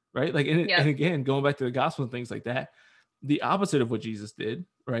neglected, right? Like, and Yep. again, going back to the gospel and things like that, the opposite of what Jesus did,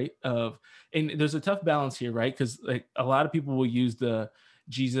 right? And there's a tough balance here, right? Because like a lot of people will use the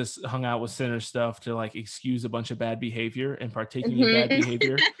Jesus hung out with sinners stuff to like excuse a bunch of bad behavior and partaking in bad Mhm.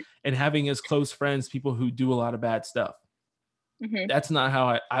 behavior, and having as close friends people who do a lot of bad stuff. Mhm. That's not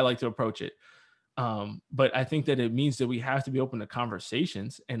how I like to approach it. But I think that it means that we have to be open to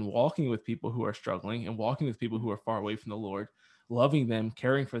conversations and walking with people who are struggling, and walking with people who are far away from the Lord, loving them,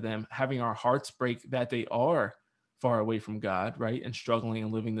 caring for them, having our hearts break that they are far away from God, right? And struggling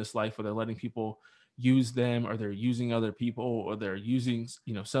and living this life where they're letting people use them, or they're using other people, or they're using,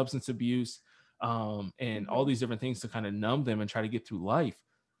 you know, substance abuse, and all Mhm. these different things to kind of numb them and try to get through life.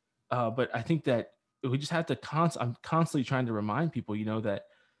 But I think that we just have to I'm constantly trying to remind people, you know, that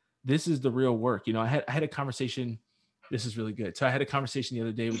this is the real work. You know, I had a conversation. This is really good. So I had a conversation the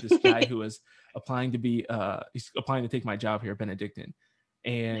other day with this guy who was applying to be he's applying to take my job here at Benedictine.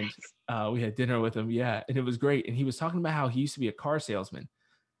 And Nice. we had dinner with him. Yeah. And it was great. And he was talking about how he used to be a car salesman.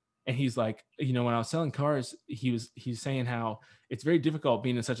 And he's like, you know, when I was selling cars, he's saying how it's very difficult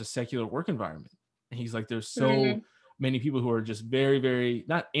being in such a secular work environment. And he's like, there's so Mm, many people who are just very, very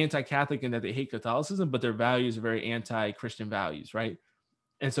not anti-Catholic in that they hate Catholicism, but their values are very anti-Christian values, right?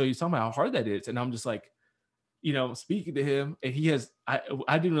 And so he's talking about how hard that is. And I'm just like, speaking to him, and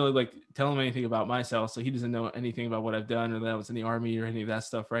I didn't really like tell him anything about myself. So he doesn't know anything about what I've done or that I was in the army or any of that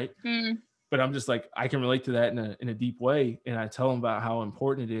stuff. Right. But I'm just like, I can relate to that in a deep way. And I tell him about how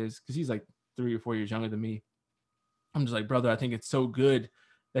important it is, because he's like 3 or 4 years younger than me. I'm just like, brother, I think it's so good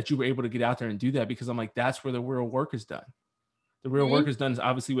that you were able to get out there and do that, because I'm like, that's where the real work is done. The real work is done is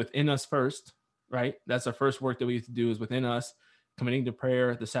obviously within us first, right? That's the first work that we have to do, is within us, committing to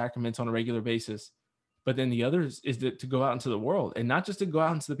prayer, the sacraments on a regular basis. But then the other is to go out into the world, and not just to go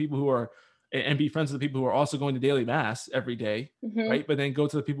out into the people who are, and be friends with the people who are also going to daily mass every day, right? But then go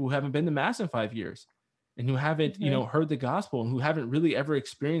to the people who haven't been to mass in 5 years, and who haven't, heard the gospel, and who haven't really ever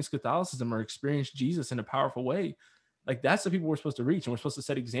experienced Catholicism or experienced Jesus in a powerful way. Like, that's the people we're supposed to reach, and we're supposed to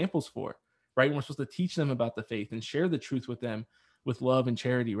set examples for, right? And we're supposed to teach them about the faith and share the truth with them with love and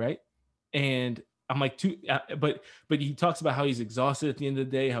charity, right? And I'm like, but he talks about how he's exhausted at the end of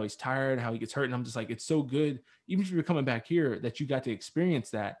the day, how he's tired, how he gets hurt. And I'm just like, it's so good, even if you're coming back here, that you got to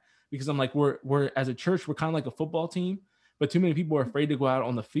experience that. Because I'm like, we're as a church, we're kind of like a football team, but too many people are afraid to go out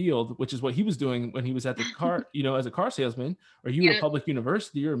on the field, which is what he was doing when he was at the car, as a car salesman, or you at public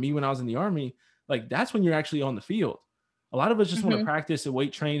university, or me when I was in the army. Like, that's when you're actually on the field. A lot of us just want to practice and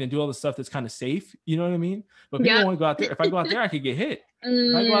weight train and do all the stuff that's kind of safe. You know what I mean? But people want to go out there. If I go out there, I could get hit.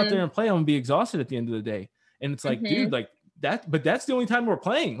 If I go out there and play, I'm gonna be exhausted at the end of the day. And it's like, dude, like that, but that's the only time we're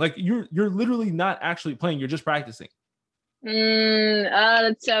playing. Like, you're literally not actually playing. You're just practicing. Oh,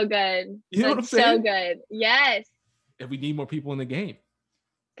 that's so good. You know what I'm saying? So good. Yes. And we need more people in the game.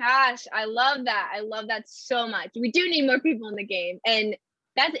 Gosh, I love that. I love that so much. We do need more people in the game. And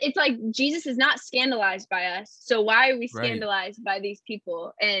it's like, Jesus is not scandalized by us. So why are we scandalized by these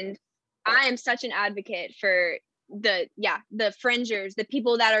people? And I am such an advocate for the fringers, the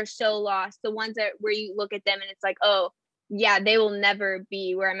people that are so lost, the ones where you look at them and it's like, oh yeah, they will never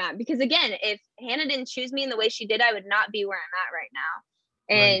be where I'm at. Because again, if Hannah didn't choose me in the way she did, I would not be where I'm at right now.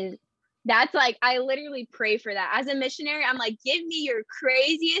 And that's like, I literally pray for that. As a missionary, I'm like, give me your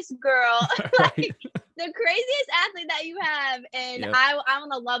craziest girl, like the craziest athlete that you have. And I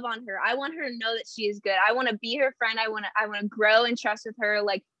want to love on her. I want her to know that she is good. I want to be her friend. I want to grow and trust with her.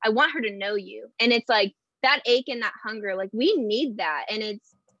 Like, I want her to know you. And it's like that ache and that hunger, like we need that. And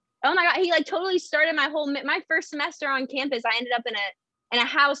it's, oh my God, he like totally started my first semester on campus. I ended up in a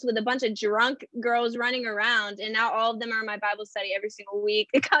house with a bunch of drunk girls running around, and now all of them are in my Bible study every single week,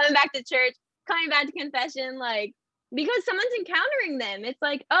 coming back to church, coming back to confession, like, because someone's encountering them. It's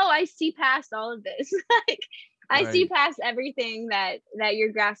like, oh, I see past all of this. Like, I see past everything that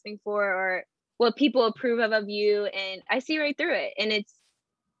you're grasping for, or what people approve of you, and I see right through it. And it's,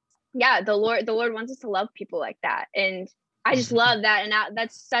 the Lord wants us to love people like that. And I just love that. And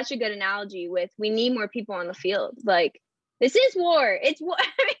that's such a good analogy with, we need more people on the field. Like, this is war. It's war.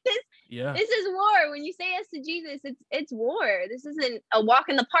 This is war. When you say yes to Jesus, it's war. This isn't a walk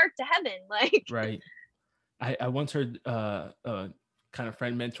in the park to heaven. Like, right. I once heard a kind of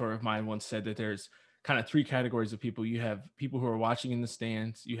friend mentor of mine once said that there's kind of 3 categories of people. You have people who are watching in the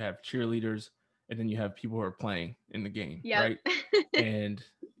stands, you have cheerleaders, and then you have people who are playing in the game. Right. And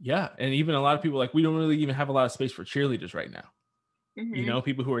even a lot of people, like, we don't really even have a lot of space for cheerleaders right now.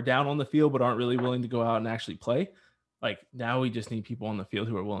 People who are down on the field but aren't really willing to go out and actually play. Like, now we just need people on the field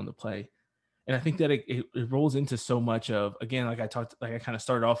who are willing to play. And I think that it rolls into so much of, again, like I kind of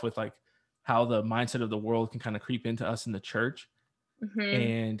started off with, like, how the mindset of the world can kind of creep into us in the church.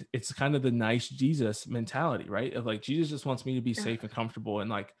 And it's kind of the nice Jesus mentality, right? Of like, Jesus just wants me to be safe and comfortable. And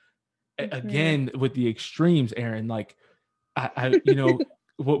like, again, with the extremes, Aaron, like, I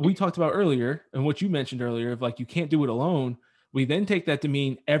what we talked about earlier and what you mentioned earlier of like, you can't do it alone. We then take that to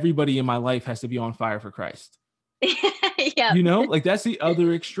mean everybody in my life has to be on fire for Christ. Like, that's the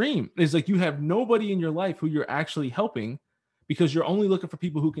other extreme. Is like, you have nobody in your life who you're actually helping, because you're only looking for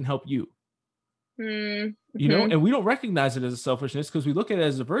people who can help you. And we don't recognize it as a selfishness, because we look at it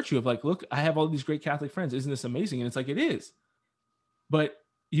as a virtue of like, look, I have all these great Catholic friends. Isn't this amazing? And it's like, it is. But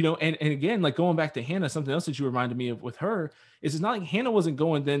and again, like, going back to Hannah, something else that you reminded me of with her is, it's not like Hannah wasn't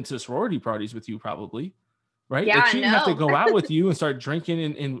going then to sorority parties with you, probably, right? Like, she didn't have to go out with you and start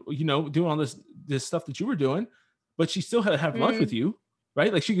drinking and doing all this stuff that you were doing, but she still had to have lunch with you,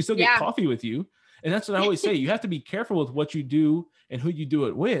 right? Like, she could still get coffee with you. And that's what I always say. You have to be careful with what you do and who you do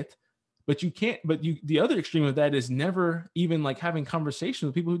it with, but you can't, the other extreme of that is never even like having conversations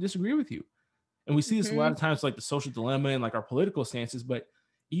with people who disagree with you. And we see this a lot of times, like the social dilemma and like our political stances, but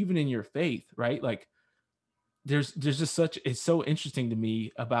even in your faith, right? Like, there's just it's so interesting to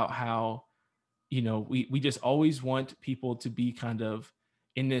me about how we just always want people to be kind of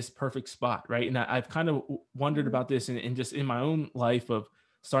in this perfect spot, right? And I've kind of wondered about this and just in my own life of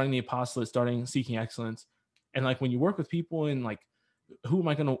starting the apostolate, starting Seeking Excellence. And like when you work with people and like, who am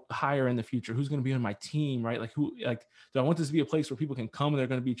I going to hire in the future? Who's going to be on my team, right? Like do I want this to be a place where people can come and they're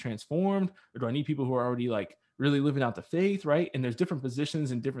going to be transformed? Or do I need people who are already like really living out the faith, right? And there's different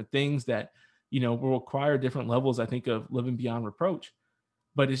positions and different things that, will require different levels, I think, of living beyond reproach.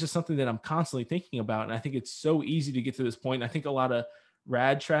 But it's just something that I'm constantly thinking about. And I think it's so easy to get to this point. I think a lot of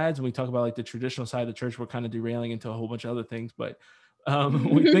rad trads, when we talk about like the traditional side of the church, we're kind of derailing into a whole bunch of other things. But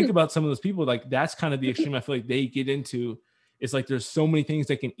when we think about some of those people, like that's kind of the extreme I feel like they get into. It's like there's so many things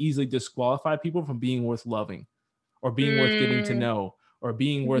that can easily disqualify people from being worth loving or being worth getting to know or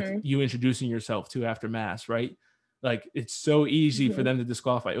being worth you introducing yourself to after mass, right? Like it's so easy for them to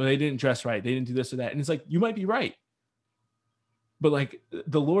disqualify. Well, they didn't dress right. They didn't do this or that. And it's like, you might be right. But like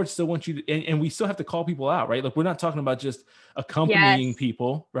the Lord still wants you to, and we still have to call people out, right? Like we're not talking about just accompanying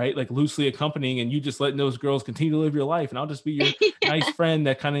people, right? Like loosely accompanying and you just letting those girls continue to live your life. And I'll just be your nice friend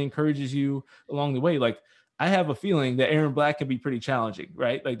that kind of encourages you along the way. Like I have a feeling that Aaron Black can be pretty challenging,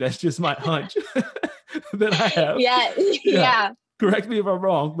 right? Like that's just my hunch that I have. Yeah. Correct me if I'm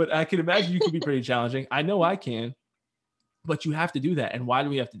wrong, but I can imagine you can be pretty challenging. I know I can, but you have to do that. And why do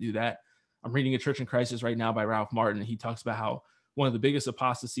we have to do that? I'm reading A Church in Crisis right now by Ralph Martin. He talks about how one of the biggest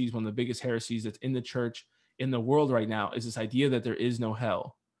apostasies, one of the biggest heresies that's in the church, in the world right now, is this idea that there is no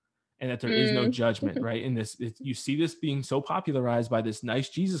hell and that there is no judgment, right? And you see this being so popularized by this nice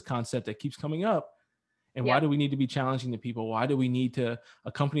Jesus concept that keeps coming up. And why do we need to be challenging the people? Why do we need to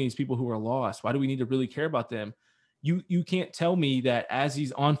accompany these people who are lost? Why do we need to really care about them? You can't tell me that as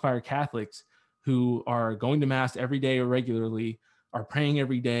these on fire Catholics who are going to mass every day or regularly, are praying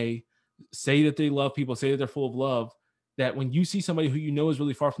every day, say that they love people, say that they're full of love, that when you see somebody who you know is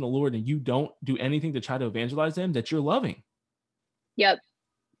really far from the Lord and you don't do anything to try to evangelize them, that you're loving. Yep.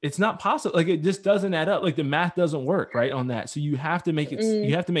 It's not possible. Like it just doesn't add up. Like the math doesn't work right on that. So you have to make it,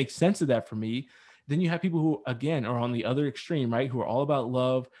 you have to make sense of that for me. Then you have people who, again, are on the other extreme, right? Who are all about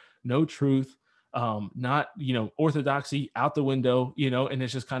love, no truth, not, orthodoxy out the window, and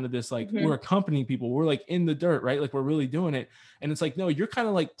it's just kind of this, like, we're accompanying people. We're like in the dirt, right? Like we're really doing it. And it's like, no, you're kind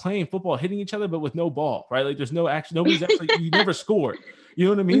of like playing football, hitting each other, but with no ball, right? Like there's no action. Nobody's actually, you never scored. You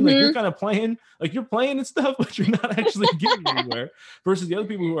know what I mean? Like you're kind of playing, like you're playing and stuff, but you're not actually getting anywhere versus the other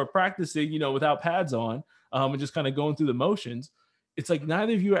people who are practicing, without pads on, and just kind of going through the motions. It's like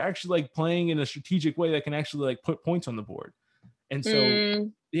neither of you are actually like playing in a strategic way that can actually like put points on the board. And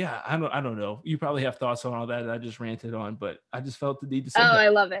so, yeah, I don't know. You probably have thoughts on all that I just ranted on, but I just felt the need to say that. I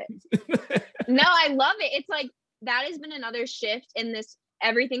love it. No, I love it. It's like, that has been another shift in this,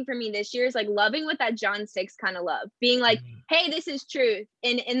 everything for me this year is like loving with that John 6 kind of love, being like, hey, this is truth.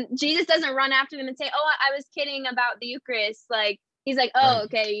 And Jesus doesn't run after them and say, oh, I was kidding about the Eucharist. Like, he's like, oh,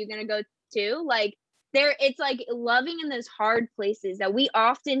 okay, you're going to go too. Like, it's like loving in those hard places that we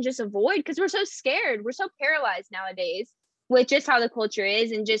often just avoid because we're so scared. We're so paralyzed nowadays with just how the culture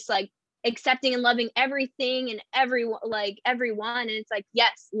is and just like accepting and loving everything and everyone. And it's like,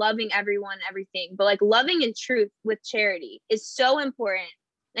 yes, loving everyone, everything, but like loving in truth with charity is so important.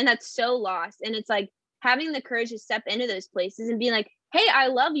 And that's so lost. And it's like having the courage to step into those places and being like, hey, I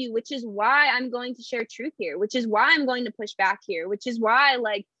love you, which is why I'm going to share truth here, which is why I'm going to push back here, which is why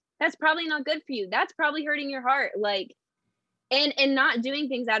like, that's probably not good for you. That's probably hurting your heart. Like, and not doing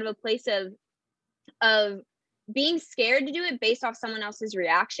things out of a place of being scared to do it based off someone else's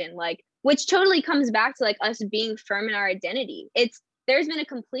reaction. Like, which totally comes back to like us being firm in our identity. There's been a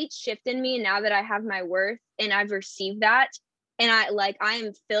complete shift in me now that I have my worth and I've received that. And I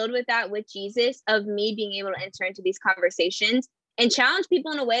am filled with that with Jesus, of me being able to enter into these conversations and challenge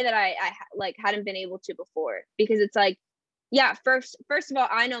people in a way that I like hadn't been able to before, because it's like, yeah, first of all,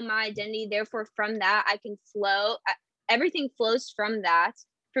 I know my identity. Therefore, from that, I can flow. Everything flows from that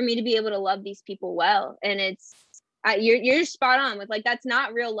for me to be able to love these people well. And you're spot on with like, that's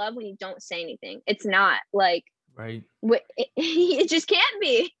not real love when you don't say anything. It's not like, right. It just can't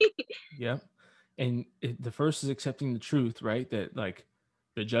be. Yeah. And the first is accepting the truth, right? That like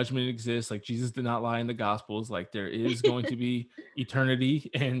the judgment exists. Like Jesus did not lie in the Gospels. Like there is going to be eternity,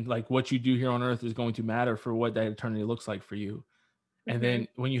 and like what you do here on earth is going to matter for what that eternity looks like for you. And then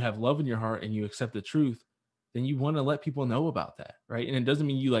when you have love in your heart and you accept the truth, then you want to let people know about that, right? And it doesn't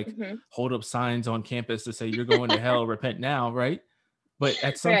mean you like hold up signs on campus to say you're going to hell, repent now, right? But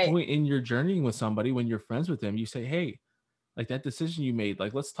at some point in your journeying with somebody, when you're friends with them, you say, hey, like that decision you made,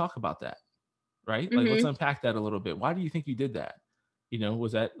 like let's talk about that, right? Like let's unpack that a little bit. Why do you think you did that?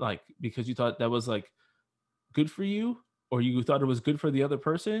 Was that like because you thought that was like good for you, or you thought it was good for the other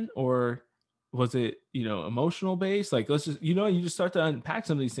person, or Was it, emotional based? Like, let's just, you just start to unpack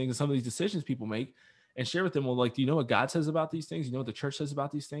some of these things and some of these decisions people make and share with them. Well, like, do you know what God says about these things? You know what the church says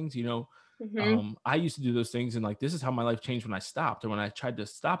about these things? Mm-hmm. I used to do those things, and like, this is how my life changed when I stopped, or when I tried to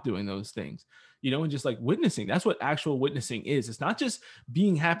stop doing those things, and just like witnessing. That's what actual witnessing is. It's not just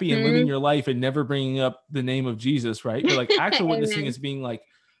being happy and living Mm-hmm. your life and never bringing up the name of Jesus, right? But like, actual witnessing Amen. is being like,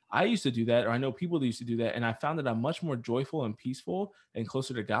 I used to do that, or I know people that used to do that, and I found that I'm much more joyful and peaceful and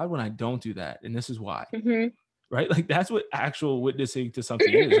closer to God when I don't do that. And this is why, Mm-hmm. right? Like, that's what actual witnessing to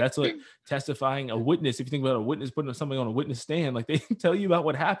something is. That's what testifying, a witness. If you think about a witness putting something on a witness stand, like, they tell you about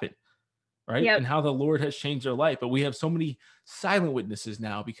what happened, right? Yep. And how the Lord has changed their life. But we have so many silent witnesses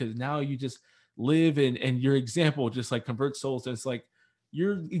now, because now you just live and your example just like converts souls. And it's like,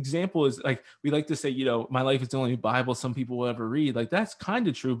 your example is like, we like to say, my life is the only Bible some people will ever read. Like, that's kind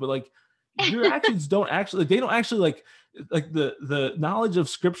of true, but like, your actions don't actually, they don't actually like the knowledge of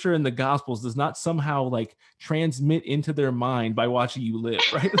scripture and the gospels does not somehow like transmit into their mind by watching you live,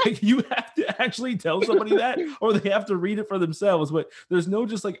 right? Like, you have to actually tell somebody that, or they have to read it for themselves. But there's no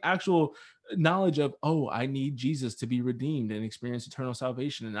just like actual knowledge of, oh, I need Jesus to be redeemed and experience eternal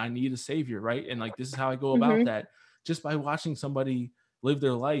salvation, and I need a savior, right? And like, this is how I go about Mm-hmm. that, just by watching somebody live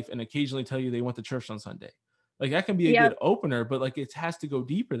their life and occasionally tell you they went to church on Sunday. Like, that can be a Yep. good opener, but like, it has to go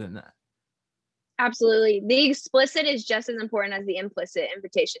deeper than that. Absolutely. The explicit is just as important as the implicit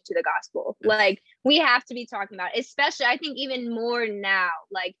invitation to the gospel. Like, we have to be talking about it, especially, I think, even more now.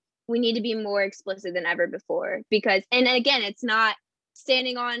 Like, we need to be more explicit than ever before, because, and again, it's not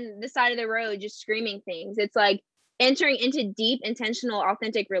standing on the side of the road just screaming things. It's like entering into deep, intentional,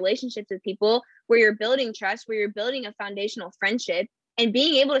 authentic relationships with people where you're building trust, where you're building a foundational friendship, and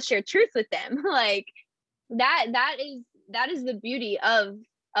being able to share truth with them. Like, that is the beauty of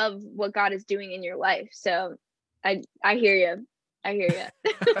what God is doing in your life. So I hear you. I hear you.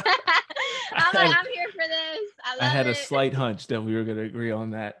 I'm here for this. I had a it. slight hunch that we were going to agree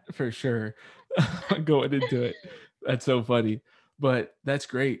on that for sure. Going into it. That's so funny, but that's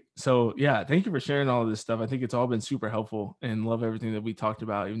great. So yeah, thank you for sharing all of this stuff. I think it's all been super helpful, and love everything that we talked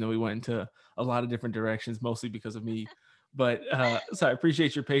about, even though we went into a lot of different directions, mostly because of me. But so I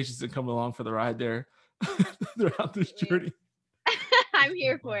appreciate your patience and coming along for the ride there throughout this journey. I'm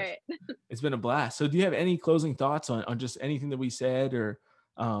here for it. It's been a blast. So do you have any closing thoughts on just anything that we said, or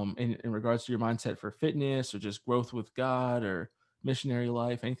in regards to your mindset for fitness, or just growth with God, or missionary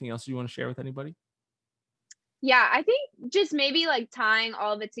life? Anything else you want to share with anybody? Yeah, I think just maybe like tying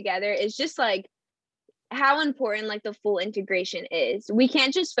all of it together is just like how important like the full integration is. We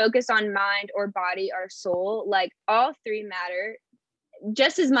can't just focus on mind or body or soul. Like, all three matter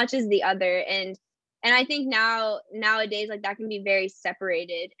just as much as the other. And I think nowadays, like, that can be very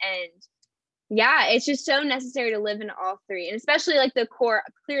separated. And yeah, it's just so necessary to live in all three, and especially like the core,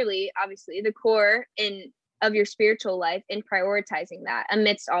 clearly, obviously, the core of your spiritual life, and prioritizing that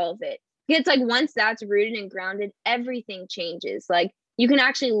amidst all of it. It's like, once that's rooted and grounded, everything changes. Like, you can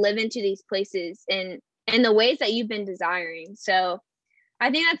actually live into these places in the ways that you've been desiring. So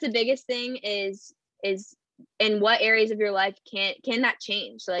I think that's the biggest thing is in what areas of your life can that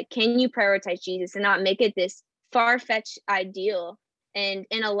change? Like, can you prioritize Jesus and not make it this far-fetched ideal, and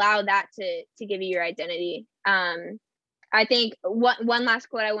allow that to give you your identity? I think one last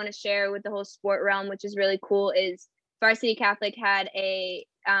quote I want to share with the whole sport realm, which is really cool, is Varsity Catholic had a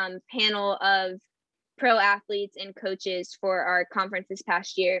panel of pro athletes and coaches for our conference this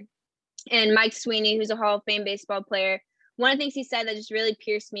past year. And Mike Sweeney, who's a Hall of Fame baseball player, one of the things he said that just really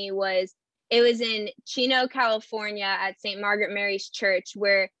pierced me was, it was in Chino, California at St. Margaret Mary's Church,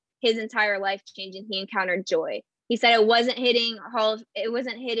 where his entire life changed and he encountered joy. He said it wasn't hitting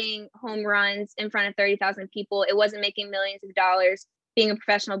home runs in front of 30,000 people. It wasn't making millions of dollars being a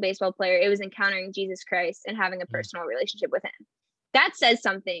professional baseball player. It was encountering Jesus Christ and having a personal relationship with him. That says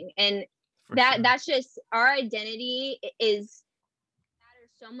something. And that's just, our identity is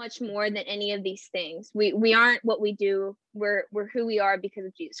so much more than any of these things. We aren't what we do. We're who we are because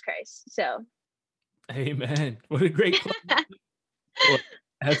of Jesus Christ. So amen. What a great well,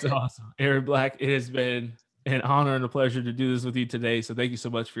 that's awesome. Erin Black, it has been an honor and a pleasure to do this with you today. So thank you so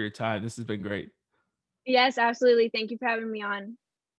much for your time. This has been great. Yes, absolutely. Thank you for having me on.